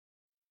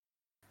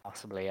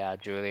 Possibly, yeah,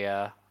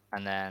 Julia,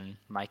 and then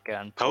Micah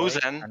and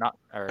Kozen. Or not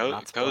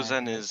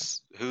Kozen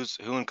is who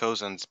in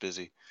Kozen's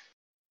busy.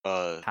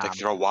 They Tam.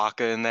 throw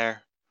Waka in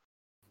there.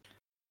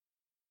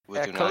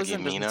 With Unagi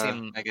Kozen doesn't Mina,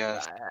 seem. I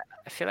guess.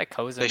 I feel like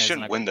Kozen They isn't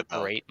shouldn't a win the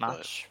belt, great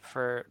match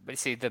for. But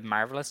see, the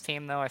Marvelous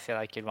team though, I feel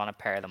like you'd want to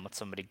pair them with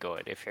somebody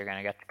good. If you're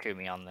gonna get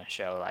Takumi on the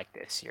show like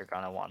this, you're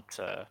gonna want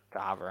to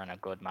have her in a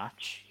good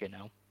match, you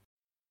know.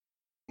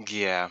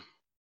 Yeah.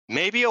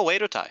 Maybe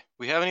Oedo Tai.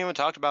 We haven't even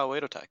talked about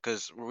Oedo Tai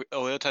because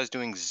Oedo Tai is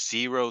doing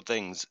zero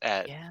things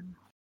at Yeah.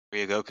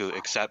 Ryogoku,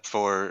 except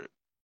for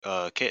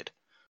Kid.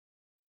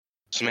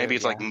 So maybe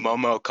it's yeah. like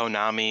Momo,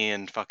 Konami,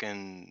 and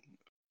fucking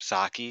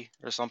Saki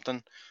or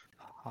something.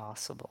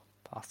 Possible.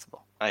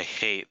 I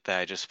hate that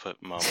I just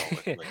put Momo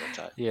with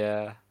Oedo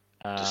Yeah.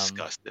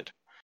 Disgusted.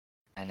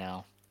 I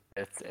know.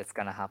 It's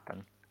gonna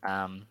happen.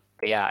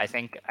 But yeah, I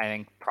think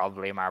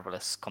probably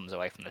Marvelous comes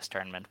away from this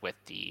tournament with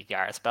the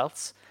Artis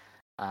belts.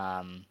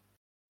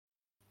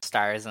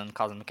 Stars and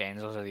Cosmic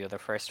Angels are the other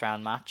first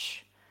round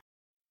match.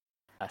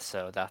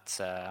 So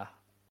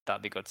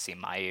that'd be good to see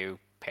Mayu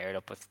paired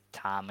up with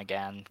Tam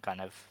again,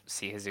 kind of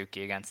see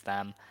Hazuki against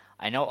them.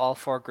 I know all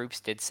 4 groups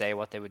did say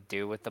what they would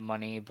do with the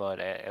money, but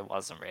it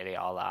wasn't really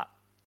all that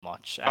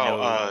much. I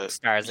know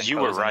Stars and you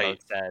were Kozen right.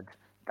 both said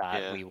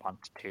that Yeah. we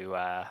want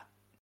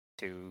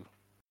to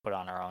put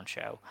on our own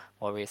show.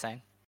 What were you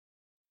saying?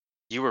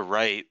 You were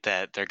right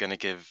that they're gonna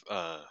give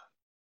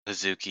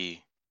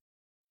Hazuki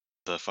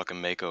the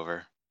fucking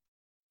makeover.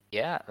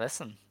 Yeah,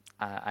 listen,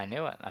 I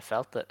knew it. I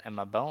felt it in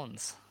my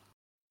bones.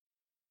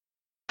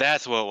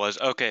 That's what it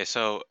was. Okay,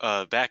 so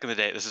back in the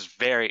day, this is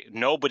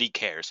nobody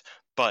cares,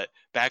 but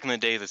back in the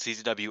day, the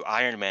CZW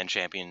Iron Man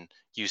champion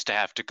used to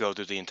have to go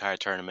through the entire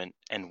tournament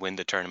and win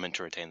the tournament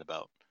to retain the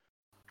belt,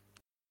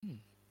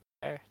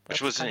 Fair. which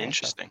That's was kinda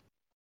interesting.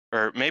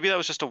 Or maybe that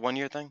was just a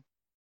 1-year thing.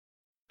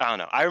 I don't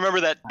know. I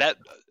remember that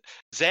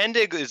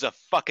Zandig is a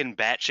fucking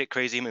batshit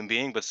crazy human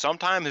being, but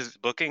sometimes his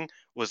booking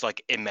was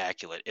like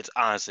immaculate. It's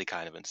honestly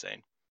kind of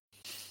insane.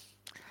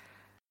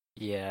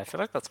 Yeah, I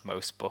feel like that's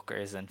most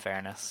bookers, in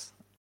fairness.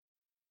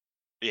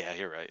 Yeah,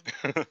 you're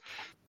right.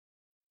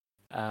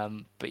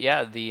 But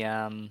yeah,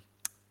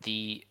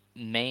 the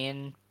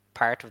main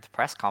part of the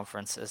press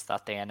conference is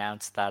that they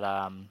announced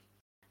that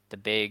the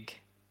big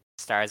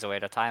Stars Away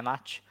to Tie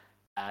match.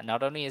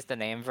 Not only is the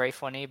name very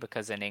funny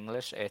because in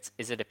English it's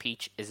 "Is it a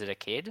peach? Is it a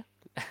kid?"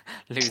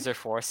 Loser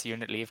force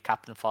unit leave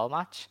captain fall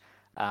match.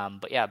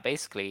 But yeah,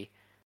 basically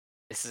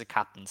this is a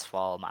captain's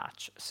fall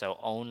match, so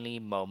only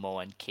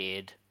Momo and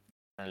Kid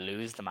can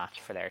lose the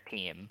match for their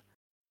team,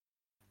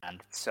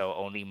 and so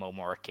only Momo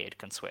or Kid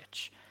can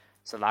switch.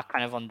 So that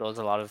kind of undoes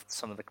a lot of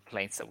some of the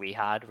complaints that we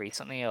had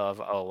recently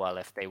of, oh well,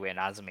 if they win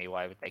Azumi,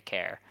 why would they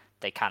care?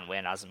 They can't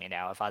win Azumi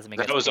now. If Azumi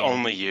gets That was pinned,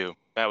 only you.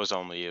 That was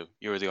only you.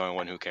 You were the only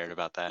one who cared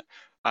about that.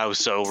 I was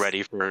so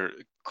ready for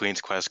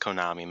Queen's Quest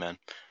Konami, man.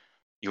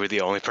 You were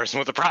the only person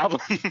with a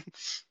problem.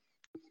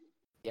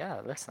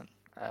 yeah, listen,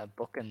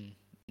 booking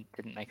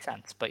didn't make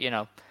sense. But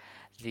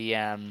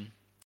the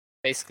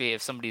basically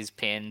if somebody's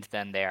pinned,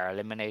 then they are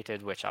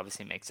eliminated, which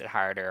obviously makes it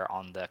harder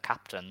on the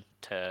captain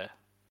to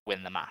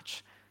win the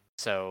match.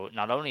 So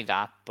not only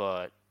that,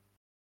 but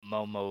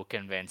Momo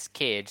convinced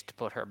Kid to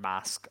put her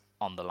mask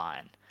on the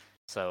line.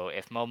 So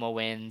if Momo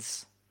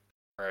wins,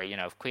 or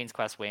if Queen's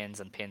Quest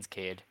wins and pins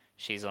Kid,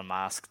 she's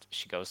unmasked.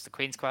 She goes to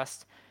Queen's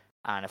Quest,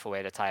 and if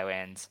Away to Tie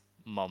wins,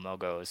 Momo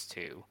goes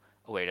to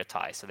Away to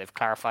Tie. So they've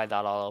clarified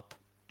that all up.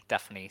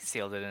 Definitely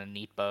sealed it in a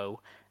neat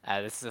bow.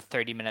 This is a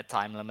 30-minute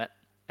time limit.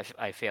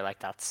 I feel like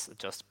that's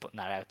just putting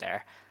that out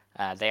there.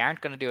 They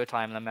aren't going to do a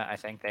time limit. I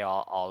think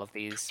all of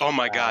these. Oh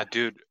my god,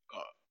 dude.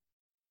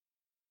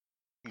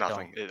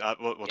 Nothing.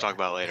 We'll talk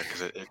about it later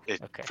because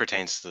it Okay.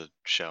 pertains to the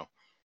show.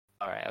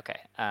 All right. Okay.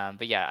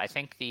 But yeah, I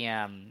think the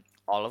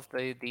all of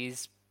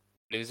these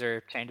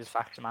loser changes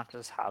faction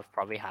matches have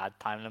probably had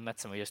time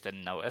limits, and we just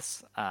didn't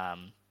notice.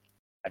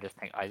 I just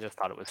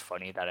thought it was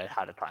funny that it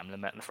had a time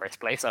limit in the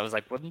first place. I was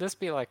like, wouldn't this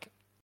be like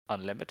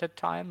unlimited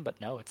time? But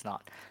no, it's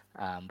not.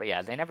 But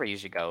yeah, they never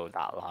usually go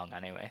that long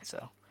anyway.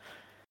 So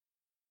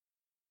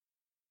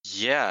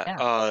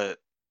Yeah.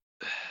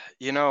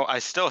 I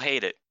still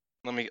hate it.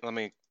 Let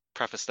me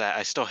preface that.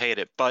 I still hate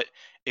it, but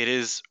it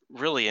is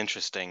really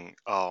interesting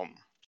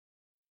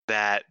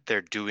that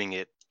they're doing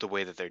it the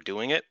way that they're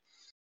doing it,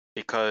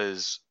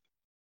 because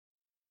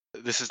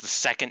this is the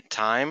second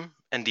time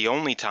and the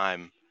only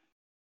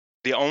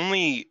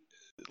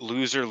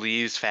loser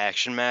leaves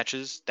faction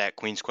matches that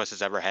Queen's Quest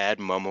has ever had.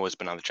 Momo has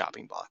been on the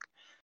chopping block.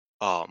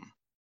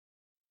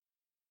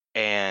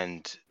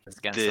 And it's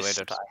against the Away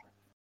to Tie.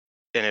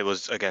 And it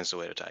was against the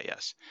Away to Tie,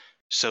 yes.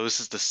 So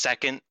this is the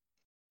second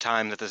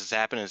time that this has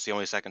happened. It's it's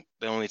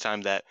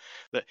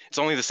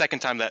only the second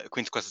time that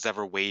Queen's Quest has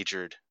ever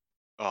wagered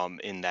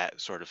in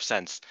that sort of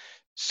sense.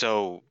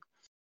 So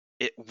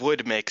it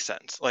would make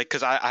sense. Like,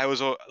 because I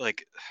was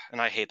like, and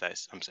I hate that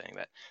I'm saying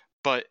that,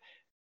 but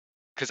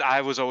because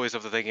I was always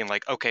of the thinking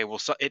like, okay, well,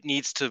 so it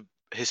needs to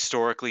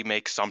historically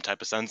make some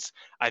type of sense.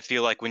 I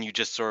feel like when you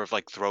just sort of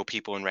like throw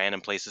people in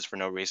random places for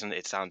no reason,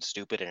 it sounds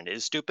stupid, and it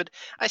is stupid.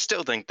 I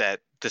still think that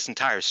this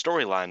entire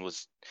storyline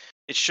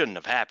it shouldn't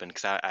have happened,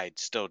 because I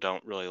still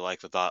don't really like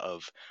the thought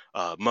of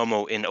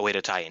Momo in Away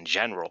to Tie in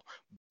general.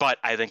 But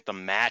I think the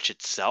match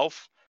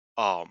itself,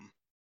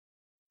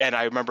 and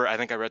I remember, I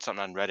think I read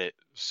something on Reddit.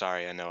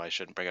 Sorry, I know I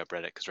shouldn't bring up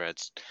Reddit because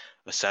Reddit's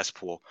a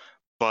cesspool.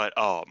 But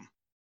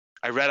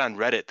I read on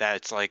Reddit that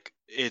it's like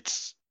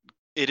it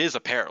is a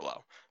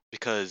parallel,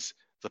 because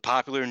the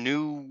popular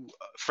new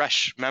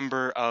fresh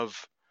member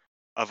of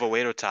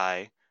Away to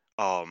Tie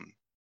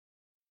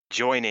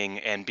joining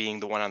and being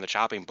the one on the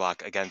chopping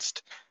block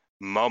against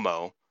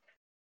Momo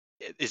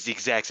is the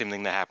exact same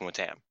thing that happened with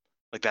Tam.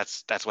 Like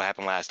that's what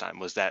happened last time,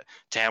 was that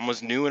Tam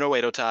was new in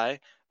Oedo Tai.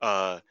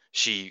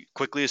 She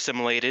quickly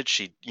assimilated.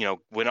 She,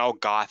 went all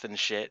goth and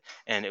shit,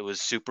 and it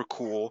was super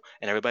cool,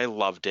 and everybody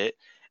loved it.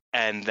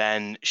 And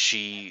then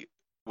she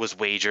was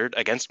wagered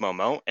against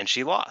Momo, and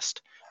she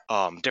lost.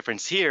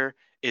 Difference here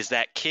is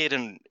that Kid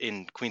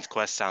in Queen's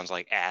Quest sounds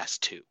like ass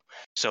too.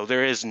 So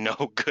there is no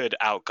good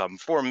outcome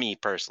for me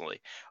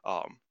personally.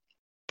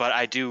 But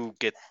I do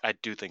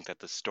think that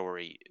the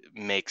story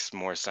makes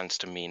more sense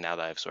to me now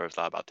that I've sort of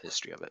thought about the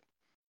history of it.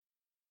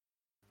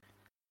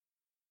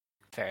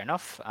 Fair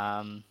enough.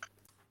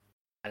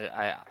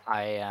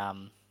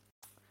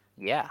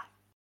 Yeah.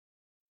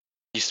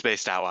 You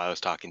spaced out while I was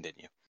talking,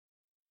 didn't you?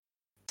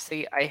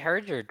 See, I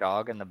heard your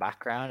dog in the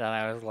background, and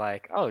I was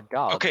like, "Oh,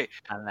 dog." Okay,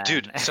 and then...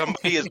 dude,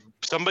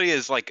 somebody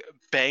is like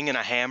banging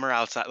a hammer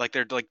outside, like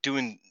they're like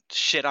doing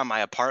shit on my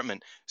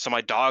apartment, so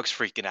my dog's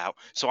freaking out.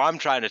 So I'm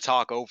trying to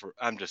talk over.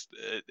 I'm just,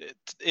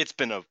 it's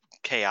been a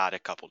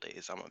chaotic couple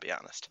days. I'm gonna be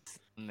honest.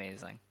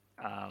 Amazing.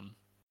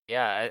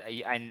 Yeah,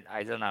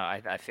 I don't know.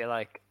 I feel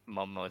like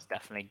Momo is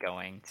definitely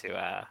going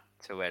to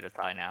Oedo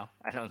Tai now.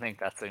 I don't think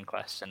that's in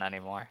question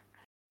anymore.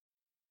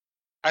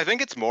 I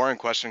think it's more in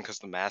question because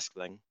the mask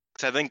thing.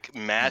 Because I think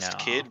Masked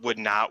Kid would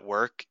not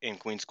work in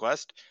Queen's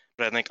Quest,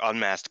 but I think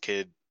Unmasked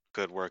Kid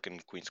could work in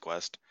Queen's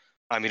Quest.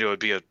 I mean, it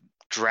would be a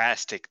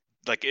drastic,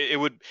 like it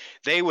would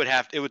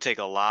take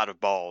a lot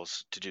of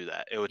balls to do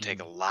that. It would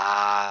take a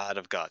lot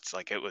of guts.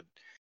 Like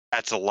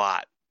that's a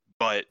lot.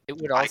 But it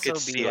would also I could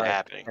see it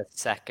happening. A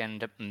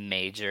second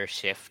major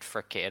shift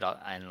for Kid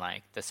in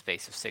like the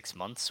space of 6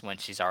 months when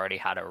she's already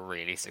had a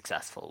really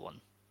successful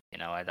one.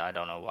 I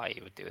don't know why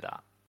you would do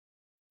that.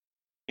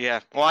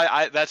 Yeah, well,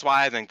 I that's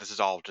why I think this is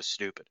all just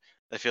stupid.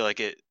 I feel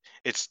like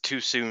it's too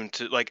soon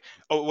to, like,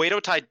 Oedo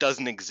Tai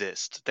doesn't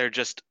exist. They're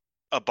just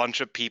a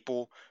bunch of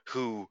people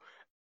who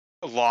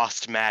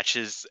lost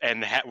matches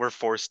and were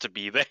forced to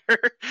be there.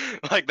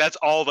 Like, that's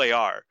all they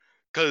are.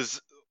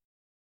 Because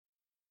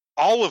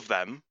all of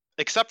them,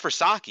 except for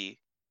Saki,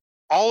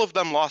 all of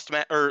them lost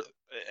and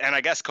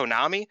I guess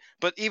Konami,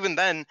 but even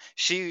then,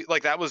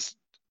 that was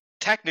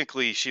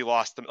technically, she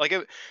lost them. Like,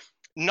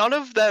 none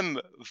of them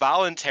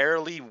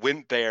voluntarily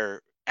went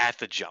there at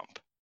the jump.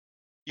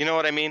 You know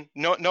what I mean?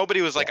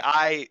 Nobody was like,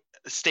 I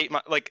state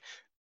my, like,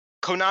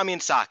 Konami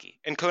and Saki.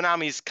 And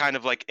Konami's kind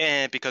of like,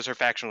 because her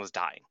faction was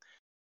dying.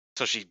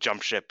 So she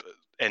jumped ship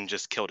and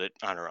just killed it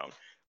on her own.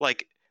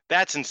 Like,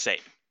 that's insane.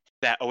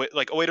 That,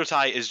 like, Oedo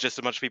Tai is just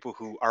a bunch of people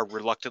who are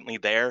reluctantly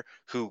there,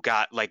 who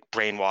got, like,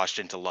 brainwashed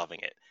into loving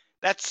it.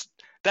 That's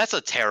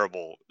a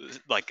terrible,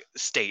 like,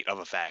 state of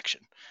a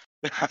faction.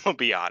 I'll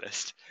be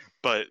honest.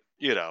 But,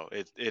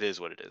 it is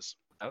what it is.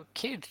 Oh,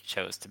 Kid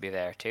chose to be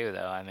there too,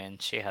 though. I mean,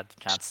 she had the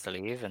chance to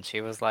leave, and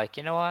she was like,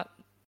 you know what?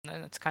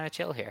 It's kind of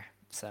chill here.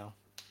 So,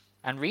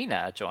 and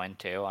Rena joined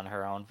too on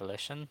her own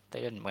volition.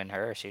 They didn't win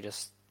her. She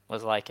just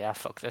was like, yeah,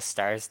 fuck this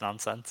Stars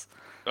nonsense.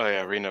 Oh,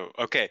 yeah, Rena.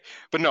 Okay.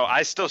 But no,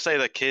 I still say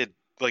the Kid,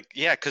 like,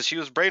 yeah, because she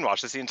was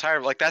brainwashed. That's the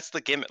entire, like, that's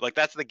the gimmick. Like,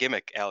 that's the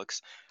gimmick,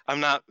 Alex. I'm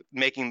not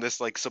making this,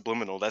 like,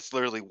 subliminal. That's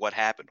literally what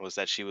happened, was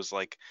that she was,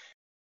 like,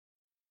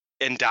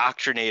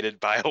 indoctrinated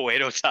by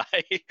Oedo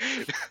Tai.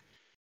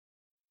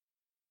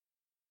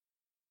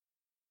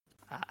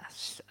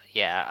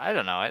 Yeah, I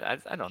don't know.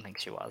 I don't think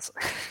she was.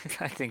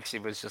 I think she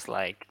was just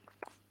like,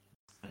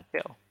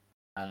 chill.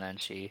 And then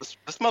this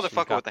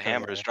motherfucker with the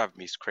hammer is driving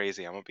me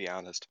crazy. I'm gonna be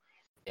honest.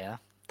 Yeah,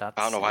 I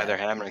don't know why they're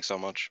hammering so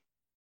much.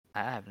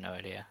 I have no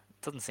idea.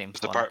 It doesn't seem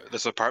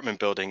this apartment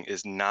building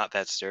is not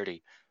that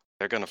sturdy.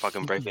 They're gonna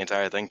fucking break the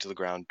entire thing to the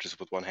ground just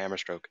with one hammer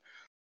stroke.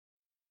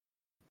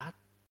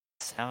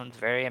 Sounds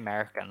very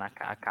American.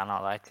 I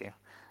cannot lie to you.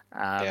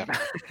 Yeah.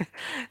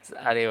 So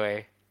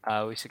anyway,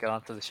 we should get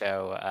on to the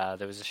show.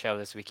 There was a show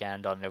this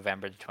weekend on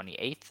November the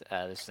 28th.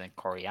 This is in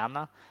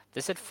Koriyama.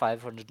 This had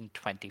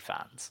 520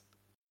 fans.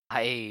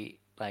 That's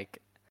like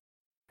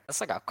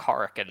a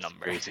Korakuen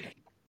number. Crazy.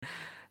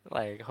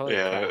 Like, holy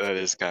yeah, crap. that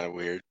is kind of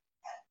weird.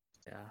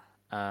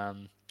 Yeah.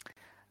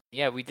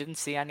 Yeah, we didn't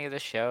see any of the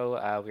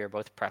show. We were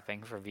both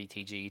prepping for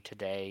VTG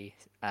today,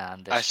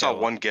 and I saw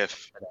one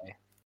GIF today.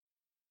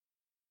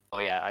 Oh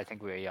yeah, I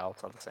think we all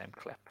saw the same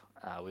clip.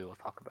 We will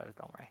talk about it,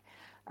 don't worry.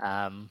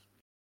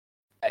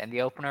 In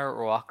the opener,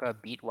 Ruaka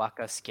beat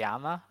Waka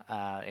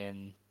Tsukiyama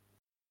in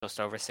just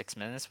over 6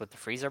 minutes with the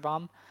freezer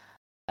bomb.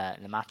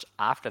 In the match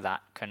after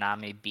that,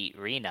 Konami beat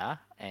Rina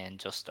in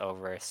just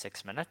over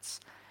 6 minutes.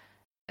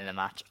 In the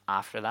match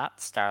after that,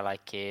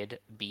 Starlight Kid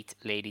beat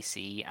Lady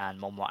C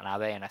and Momo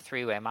Watanabe in a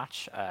three-way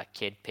match.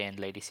 Kid pinned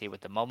Lady C with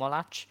the Momo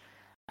latch.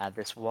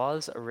 This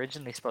was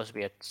originally supposed to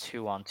be a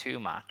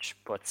 2-on-2 match,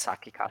 but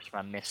Saki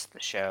Kashima missed the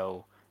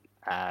show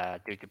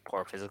due to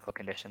poor physical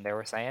condition, they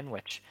were saying,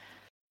 which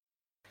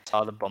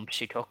saw the bump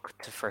she took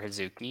for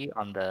Hazuki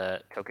on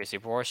the Tokyo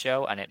Super War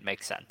show, and it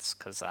makes sense,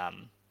 because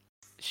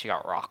she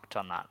got rocked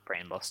on that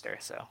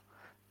Brainbuster, so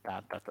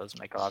that does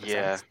make a lot of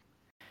sense.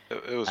 Yeah,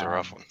 it was a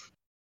rough one.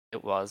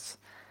 It was.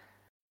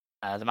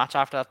 The match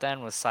after that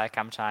then was Saya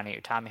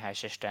Kamitani, Utami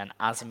Hayashishita, and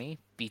Azumi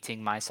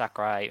beating Mai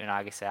Sakurai,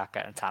 Unagi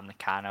Sayaka, and Tam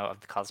Nakano of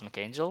the Cosmic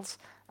Angels.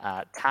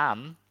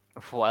 Tam,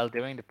 while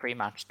doing the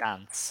pre-match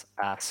dance,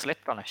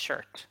 slipped on a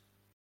shirt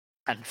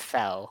and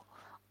fell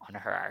on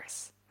her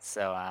arse.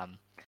 So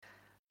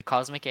the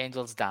Cosmic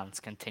Angels dance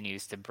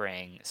continues to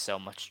bring so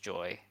much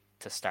joy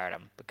to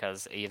Stardom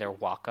because either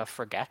Waka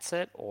forgets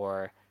it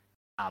or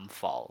Tam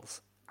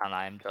falls. And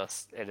I'm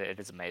just, it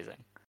is amazing.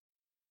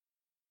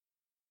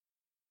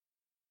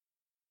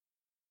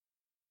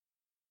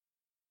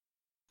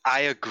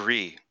 I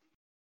agree.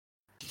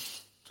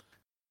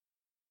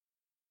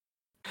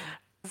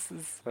 This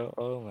is so,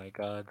 oh my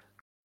god.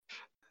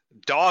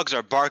 Dogs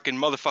are barking,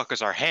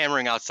 motherfuckers are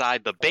hammering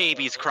outside, the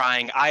baby's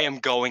crying, I am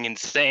going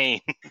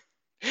insane.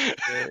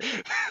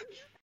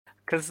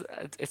 Because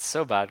it's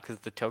so bad because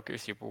the Tokyo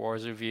Super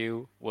Wars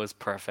review was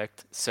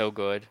perfect, so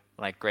good,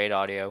 like great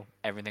audio,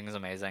 everything is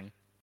amazing.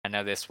 And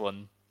now this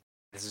one,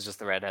 this is just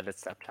the redheaded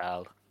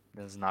stepchild.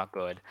 This is not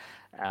good.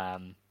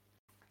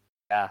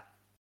 Yeah,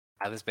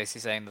 I was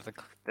basically saying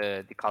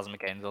that the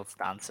Cosmic Angels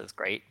dance is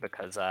great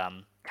because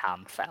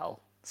Tam fell.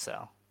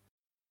 So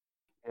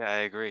Yeah, I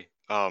agree.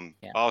 Yeah.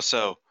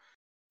 Also,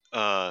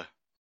 oh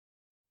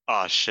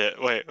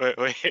shit, wait.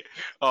 Hold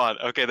on.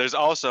 Okay, there's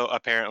also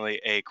apparently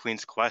a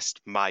Queen's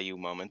Quest Mayu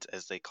moment,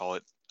 as they call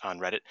it on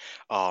Reddit.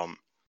 I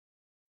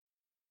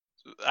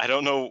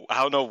don't know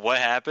what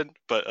happened,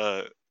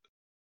 but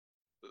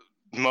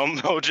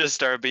Momo just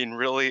started being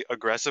really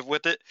aggressive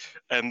with it,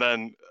 and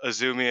then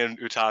Azumi and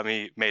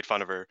Utami made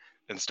fun of her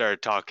and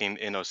started talking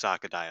in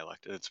Osaka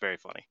dialect, and it's very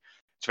funny.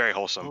 It's very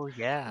wholesome. oh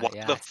yeah, What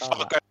yeah, the I saw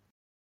fuck that. are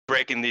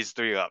breaking these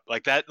three up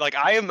like that? Like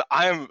I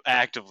am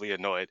actively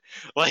annoyed.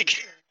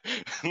 Like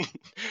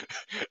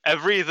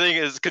everything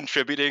is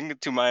contributing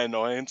to my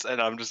annoyance,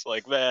 and I'm just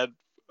like, man,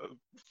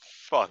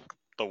 fuck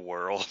the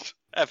world.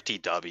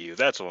 FTW,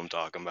 that's what I'm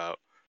talking about.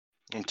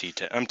 I'm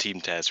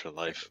Team Taz for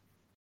life.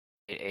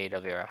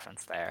 AEW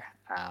reference there.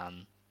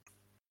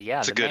 Yeah,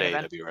 It's a the good main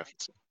event. AEW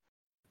reference.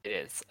 It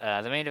is.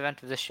 The main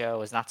event of the show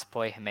was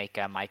Natsupoi,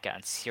 Himeka, Maika,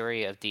 and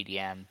Syuri of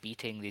DDM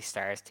beating the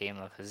Stars team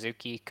of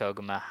Hazuki,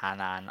 Koguma,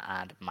 Hanan,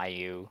 and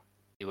Mayu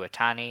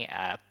Iwatani.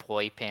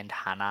 Poi pinned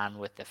Hanan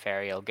with the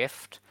Ferial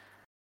Gift,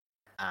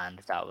 and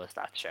that was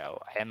that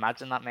show. I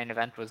imagine that main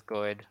event was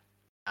good.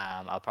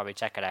 I'll probably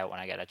check it out when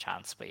I get a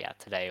chance, but yeah,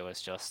 today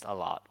was just a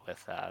lot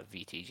with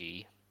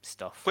VTG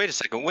stuff. Wait a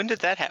second. When did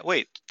that happen?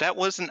 Wait, that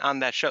wasn't on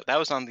that show. That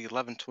was on the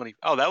 11/20.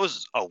 Oh, that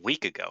was a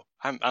week ago.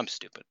 I'm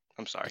stupid.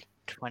 I'm sorry.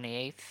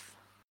 28th?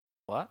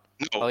 What?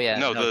 No, Oh yeah,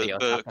 no, no, the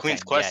Osaka Queen's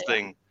thing. Quest Yeah,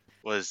 yeah. thing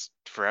was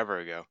forever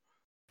ago.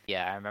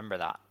 Yeah, I remember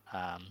that.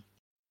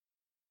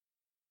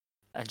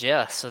 And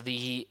yeah, so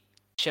the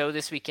show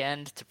this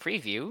weekend to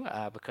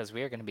preview, because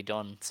we are going to be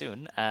done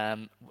soon,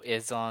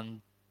 is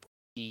on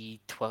the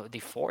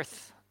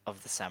 4th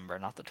of December,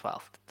 not the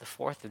 12th. The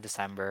 4th of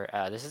December.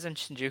 This is in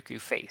Shinjuku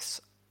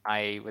Face.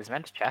 I was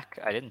meant to check.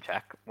 I didn't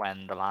check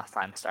when the last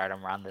time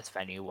Stardom ran this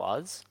venue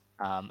was.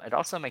 It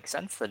also makes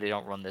sense that they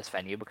don't run this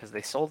venue because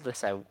they sold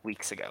this out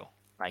weeks ago.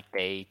 Like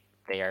they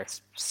are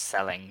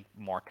selling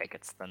more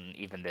tickets than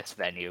even this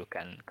venue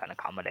can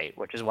accommodate,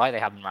 which is why they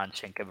haven't run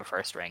Shinkiba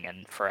First Ring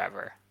in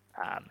forever.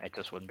 It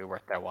just wouldn't be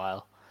worth their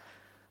while.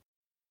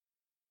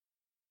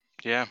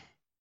 Yeah,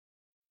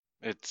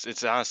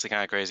 it's honestly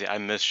kind of crazy. I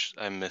miss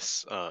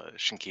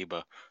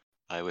Shinkiba.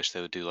 I wish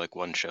they would do like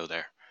one show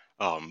there,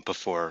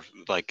 before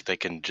like they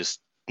can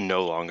just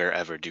no longer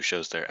ever do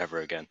shows there ever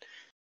again.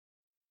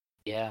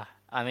 Yeah,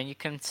 I mean you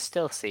can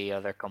still see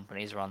other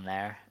companies run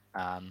there.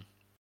 And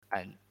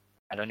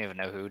I don't even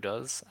know who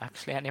does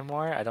actually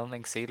anymore. I don't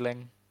think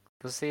Seedling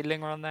does.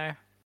 Seedling run there?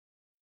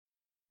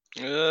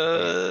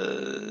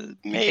 Maybe.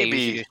 They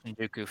usually do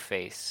Shinjuku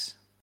Face.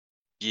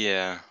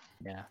 Yeah.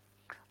 Yeah,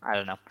 I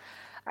don't know.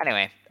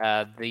 Anyway,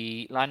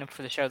 the lineup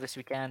for the show this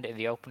weekend: in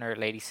the opener,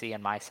 Lady C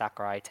and Mai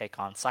Sakurai take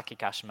on Saki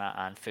Kashima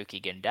and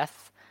Fukigen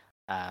Death.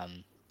 Yeah,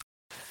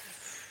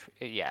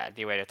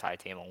 the Ueda Tai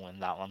team will win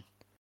that one.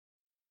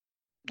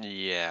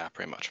 Yeah,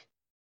 pretty much.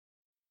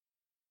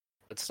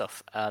 Good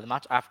stuff. The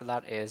match after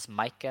that is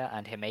Maika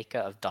and Himeka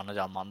of Donna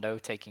Del Mondo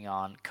taking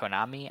on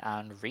Konami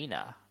and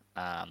Rina.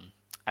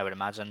 I would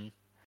imagine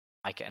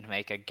Maika and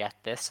Himeka get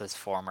this as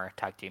former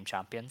tag team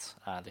champions.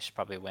 They should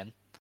probably win.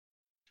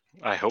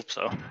 I hope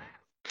so.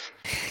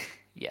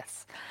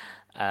 Yes.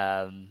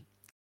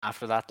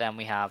 After that, then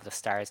we have the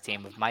Stars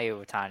team of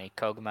Mayu Iwatani,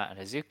 Koguma, and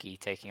Hazuki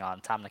taking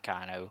on Tam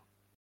Nakano,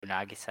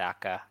 Unagi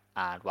Sayaka,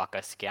 and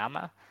Waka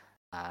Tsukiyama.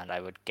 And I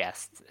would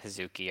guess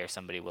Hazuki or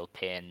somebody will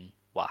pin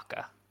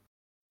Waka.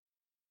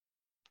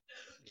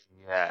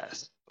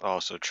 Yes.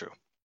 Also true.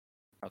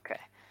 Okay.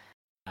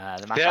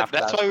 The match Yeah, after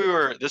that's that, why we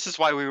were. This is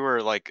why we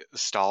were like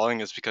stalling,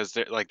 is because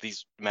like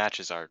these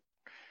matches are,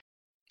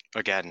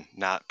 again,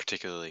 not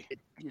particularly.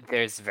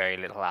 there's very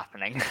little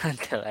happening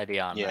until Eddie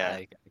on. Yeah.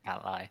 I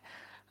can't lie.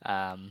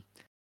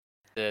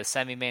 The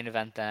semi-main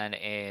event then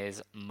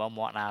is Momo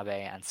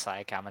Watanabe and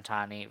Saya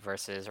Kamitani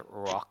versus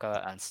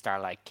Ruaka and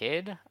Starlight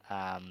Kid.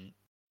 I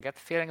get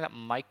the feeling that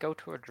might go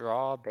to a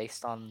draw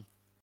based on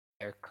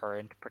their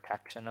current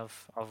protection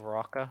of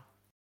Rocca?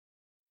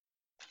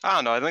 I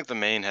don't know. I think the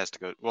main has to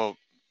go. Well,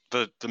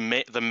 the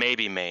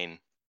maybe main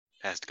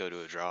has to go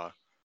to a draw.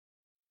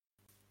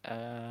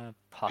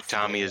 Possibly.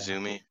 Utami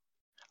Izumi,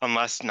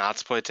 unless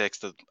Natsupoi takes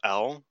the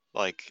L,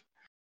 like,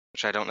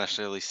 which I don't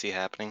necessarily see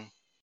happening.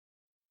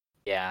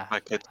 Yeah. I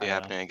could see I don't know.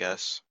 happening, I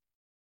guess.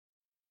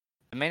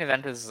 The main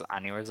event is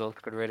any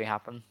result could really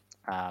happen.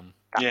 That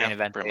Yeah, main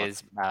event pretty much.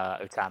 is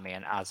Utami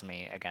and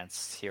Azumi against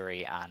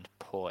Siri and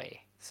Poi.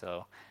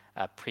 So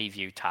a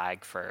preview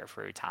tag for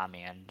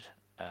Utami and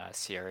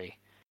Siri.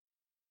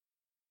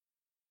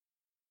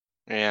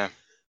 Yeah.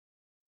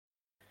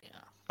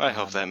 Yeah. I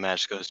hope that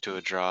match goes to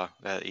a draw.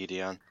 That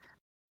Edion.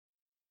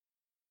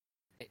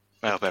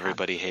 I hope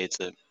everybody hates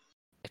it.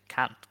 It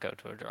can't go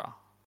to a draw.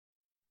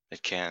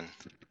 It can.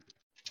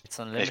 It's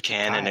unlimited. It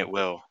can time. and it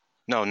will.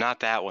 No, not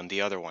that one.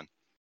 The other one.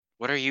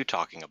 What are you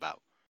talking about?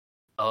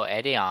 Oh,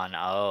 Edion.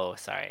 Oh,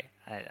 sorry.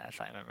 I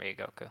thought you meant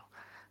Ryogoku.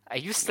 Are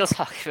you still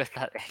talking about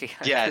that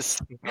Edion?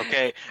 Yes.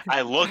 Okay.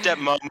 I looked at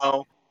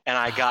Momo and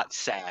I got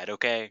sad.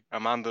 Okay.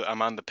 I'm on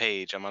the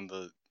page. I'm on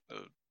the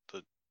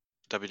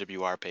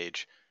WWR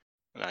page,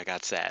 and I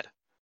got sad.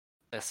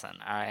 Listen.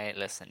 All right.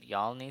 Listen.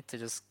 Y'all need to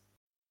just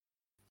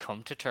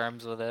come to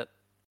terms with it.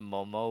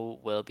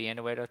 Momo will be in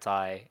a Edo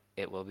tie.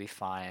 It will be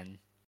fine.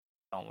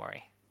 Don't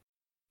worry.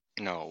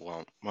 No, it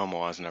won't.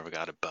 Momo has never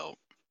got a belt.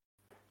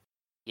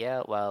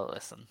 Yeah, well,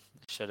 listen.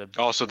 Should have.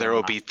 Also, there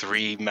will be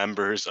 3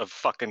 members of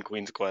fucking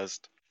Queen's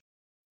Quest.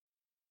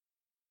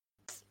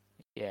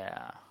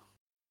 Yeah.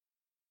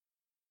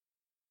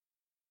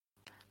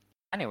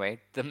 Anyway,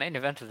 the main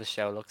event of the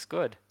show looks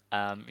good.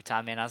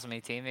 Utami and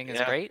Azumi teaming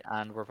is great,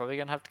 and we're probably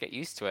gonna have to get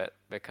used to it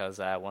because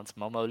once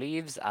Momo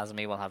leaves,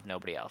 Azumi will have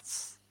nobody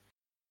else.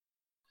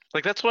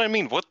 Like, that's what I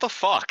mean. What the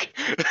fuck?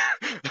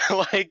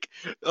 like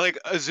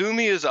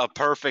Azumi is a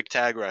perfect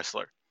tag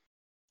wrestler,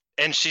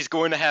 and she's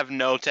going to have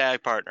no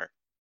tag partner.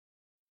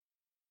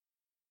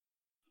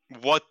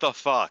 What the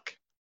fuck?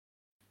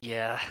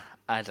 Yeah,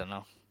 I don't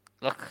know.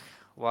 Look,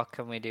 what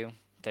can we do?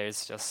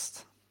 There's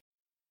just,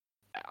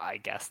 I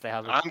guess they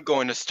have. I'm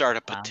going to start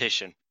a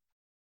petition.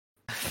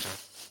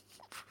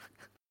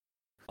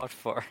 What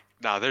for?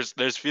 No,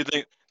 there's few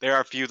things. There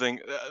are a few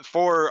things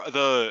for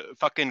the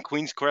fucking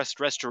Queen's Quest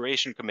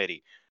Restoration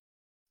Committee.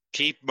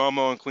 Keep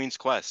Momo and Queen's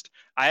Quest.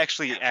 I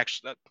actually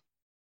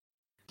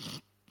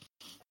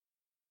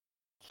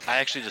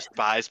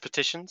despise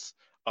petitions.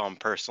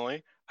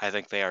 Personally, I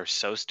think they are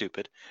so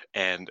stupid,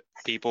 and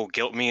people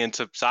guilt me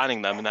into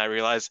signing them, and I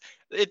realize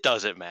it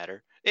doesn't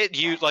matter.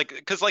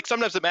 Because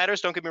sometimes it matters.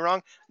 Don't get me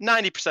wrong.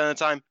 90% of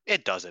the time,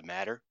 it doesn't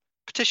matter.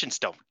 Petitions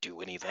don't do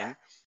anything.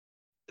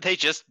 They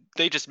just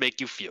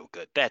make you feel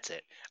good. That's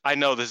it. I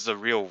know this is a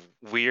real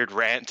weird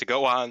rant to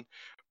go on,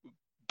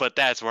 but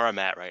that's where I'm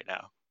at right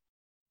now.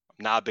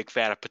 I'm not a big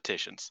fan of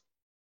petitions.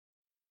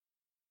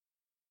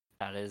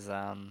 That is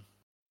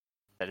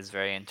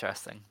very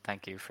interesting.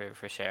 Thank you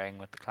for sharing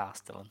with the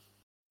class, Dylan.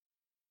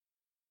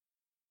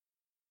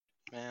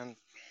 Man,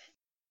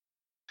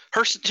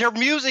 her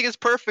music is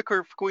perfect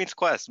for Queen's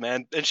Quest,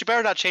 man, and she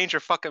better not change her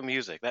fucking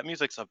music. That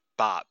music's a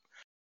bop.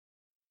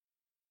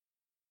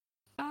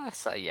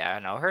 So yeah,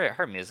 no,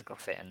 her music will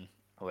fit in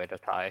Edo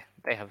Tai.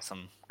 They have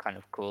some kind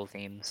of cool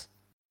themes.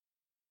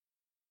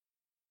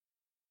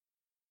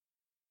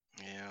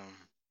 Yeah,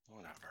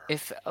 whatever.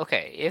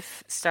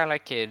 If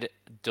Starlight Kid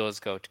does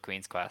go to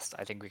Queen's Quest,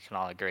 I think we can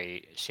all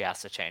agree she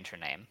has to change her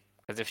name,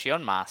 because if she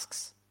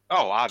unmasks,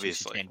 oh, she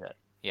obviously, should change it.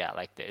 Yeah,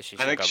 like she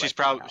I think she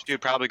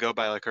would probably go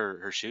by like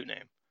her shoot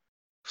name.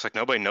 It's like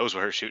nobody knows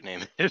what her shoot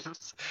name is.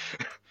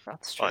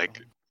 That's true.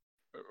 Like,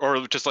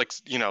 or just like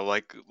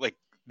like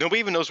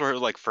nobody even knows what her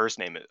like first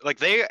name is. Like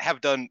they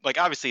have done like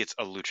obviously it's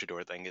a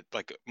luchador thing.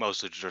 Like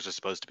most luchadors are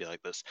supposed to be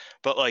like this,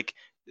 but like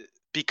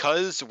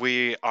because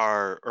we're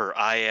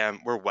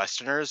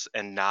Westerners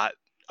and not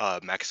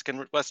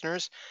Mexican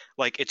Westerners,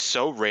 like it's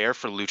so rare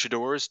for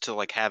luchadors to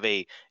like have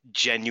a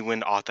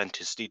genuine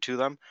authenticity to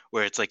them,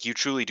 where it's like you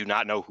truly do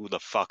not know who the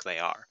fuck they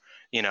are,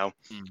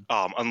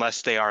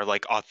 unless they are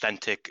like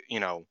authentic,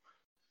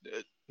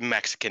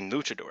 Mexican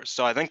luchadors.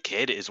 So I think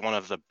Kid is one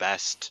of the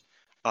best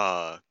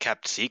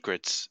kept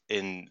secrets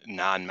in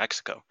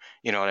non-Mexico.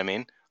 You know what I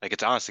mean? Like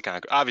it's honestly kind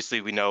of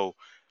obviously we know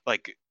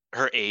like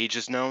her age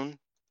is known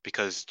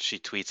because she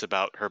tweets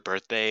about her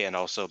birthday and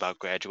also about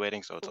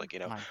graduating. So it's like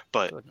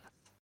but. Goodness.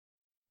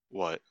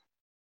 What?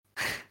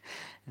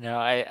 No,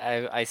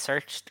 I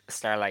searched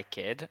Starlight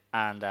Kid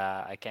and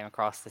I came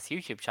across this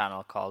YouTube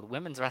channel called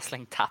Women's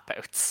Wrestling Tap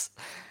Outs.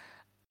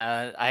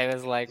 I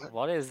was like,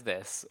 what is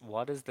this?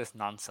 What is this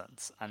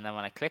nonsense? And then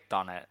when I clicked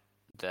on it,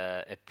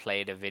 it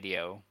played a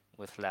video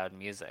with loud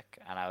music,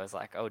 and I was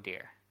like, oh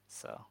dear.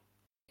 So,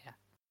 yeah.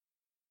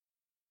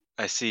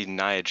 I see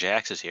Nia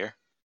Jax is here.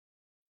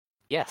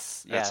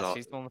 Yes, That's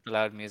she's the one with the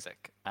loud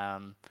music.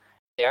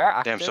 They are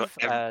active.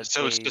 Damn,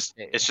 so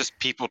it's just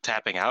people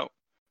tapping out.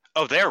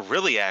 Oh, they're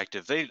really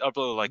active. They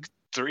uploaded like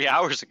 3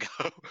 hours ago.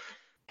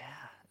 Yeah,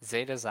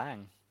 Zeta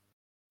Zhang.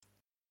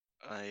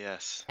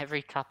 Yes.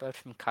 Every tap out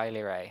from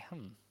Kylie Ray.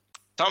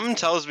 Something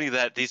tells me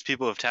that these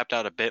people have tapped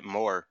out a bit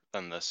more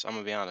than this. I'm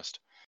gonna be honest.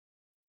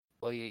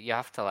 Well, you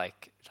have to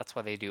like. That's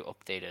why they do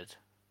updated.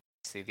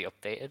 See the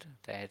updated?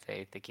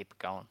 They keep it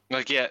going.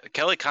 Like yeah,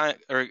 Kelly Klein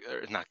or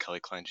not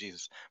Kelly Klein.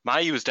 Jesus,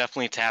 Mayu was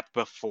definitely tapped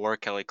before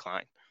Kelly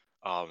Klein.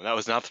 That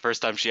was not the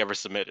first time she ever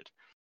submitted.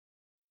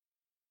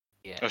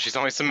 Yeah. Oh, she's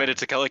only submitted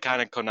to Kelly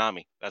Klein and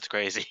Konami. That's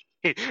crazy.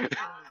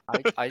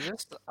 I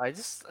just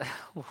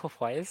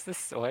why does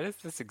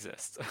this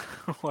exist?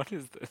 What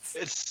is this?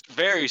 It's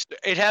very.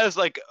 It has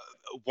like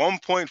 1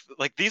 point.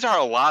 Like these are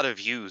a lot of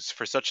views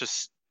for such a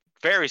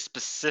very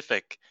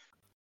specific.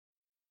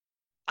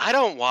 I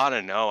don't want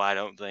to know. I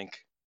don't think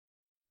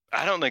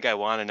I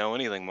want to know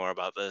anything more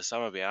about this.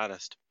 I'm gonna be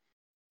honest.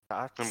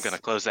 I'm gonna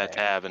close that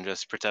tab and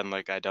just pretend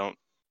like I don't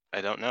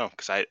know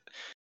because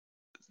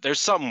there's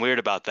something weird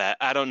about that.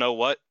 I don't know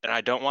what, and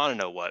I don't want to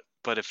know what,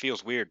 but it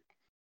feels weird.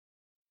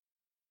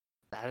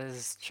 That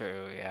is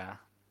true, yeah.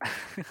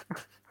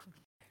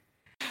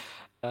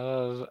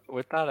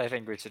 With that, I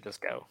think we should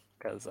just go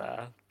because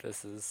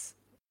this is.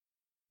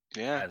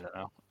 Yeah.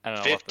 I don't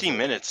know. 50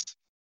 minutes.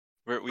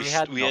 We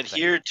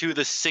adhered to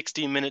the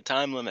 60-minute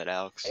time limit,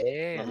 Alex.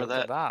 Hey, remember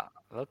look at that.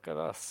 Look at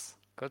us.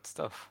 Good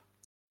stuff.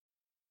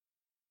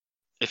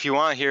 If you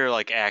want to hear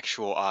like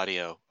actual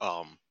audio,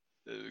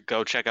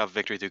 go check out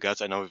Victory Through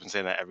Guts. I know we've been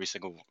saying that every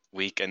single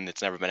week and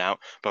it's never been out,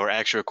 but we're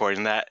actually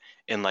recording that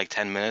in like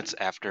 10 minutes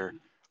after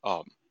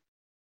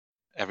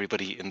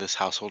everybody in this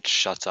household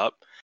shuts up.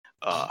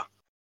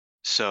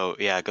 So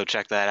yeah, go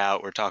check that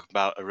out. We're talking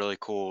about a really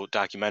cool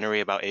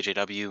documentary about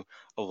AJW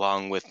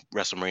along with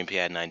WrestleMarine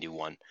PI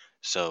 91.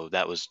 So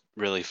that was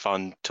really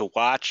fun to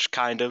watch,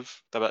 kind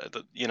of,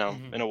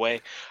 in a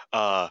way.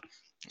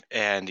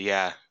 And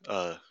yeah,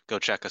 go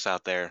check us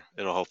out there.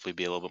 It'll hopefully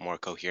be a little bit more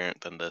coherent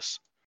than this.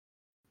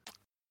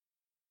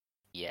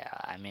 Yeah,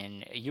 I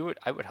mean,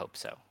 I would hope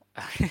so.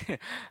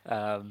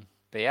 But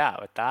yeah,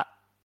 with that,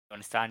 if you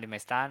want to stand, you may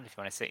stand. If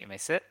you want to sit, you may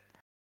sit.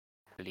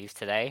 Believe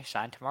today,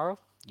 shine tomorrow.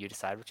 You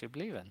decide what you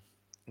believe in.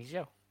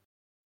 Ijo.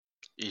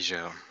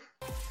 Ijo.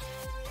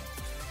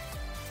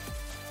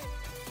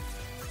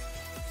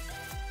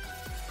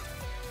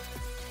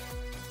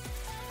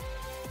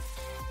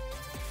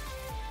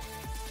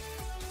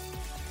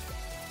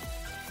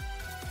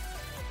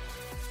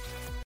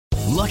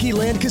 Lucky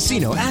Land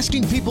Casino,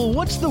 asking people,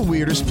 what's the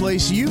weirdest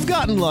place you've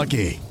gotten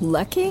lucky?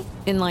 Lucky?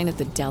 In line at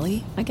the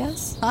deli, I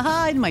guess?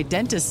 Aha, in my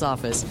dentist's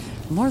office.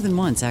 More than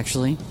once,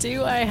 actually.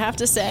 Do I have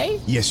to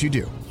say? Yes, you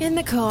do. In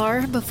the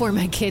car before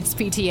my kids'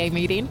 PTA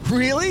meeting.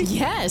 Really?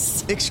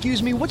 Yes.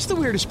 Excuse me, what's the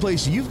weirdest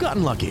place you've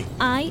gotten lucky?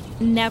 I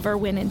never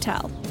win and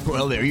tell.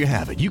 Well, there you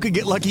have it. You can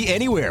get lucky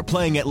anywhere,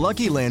 playing at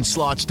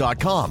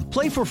LuckyLandSlots.com.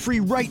 Play for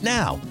free right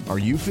now. Are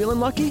you feeling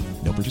lucky?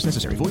 No purchase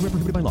necessary. Void where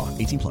prohibited by law.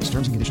 18+.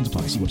 Terms and conditions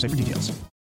apply. See website for details.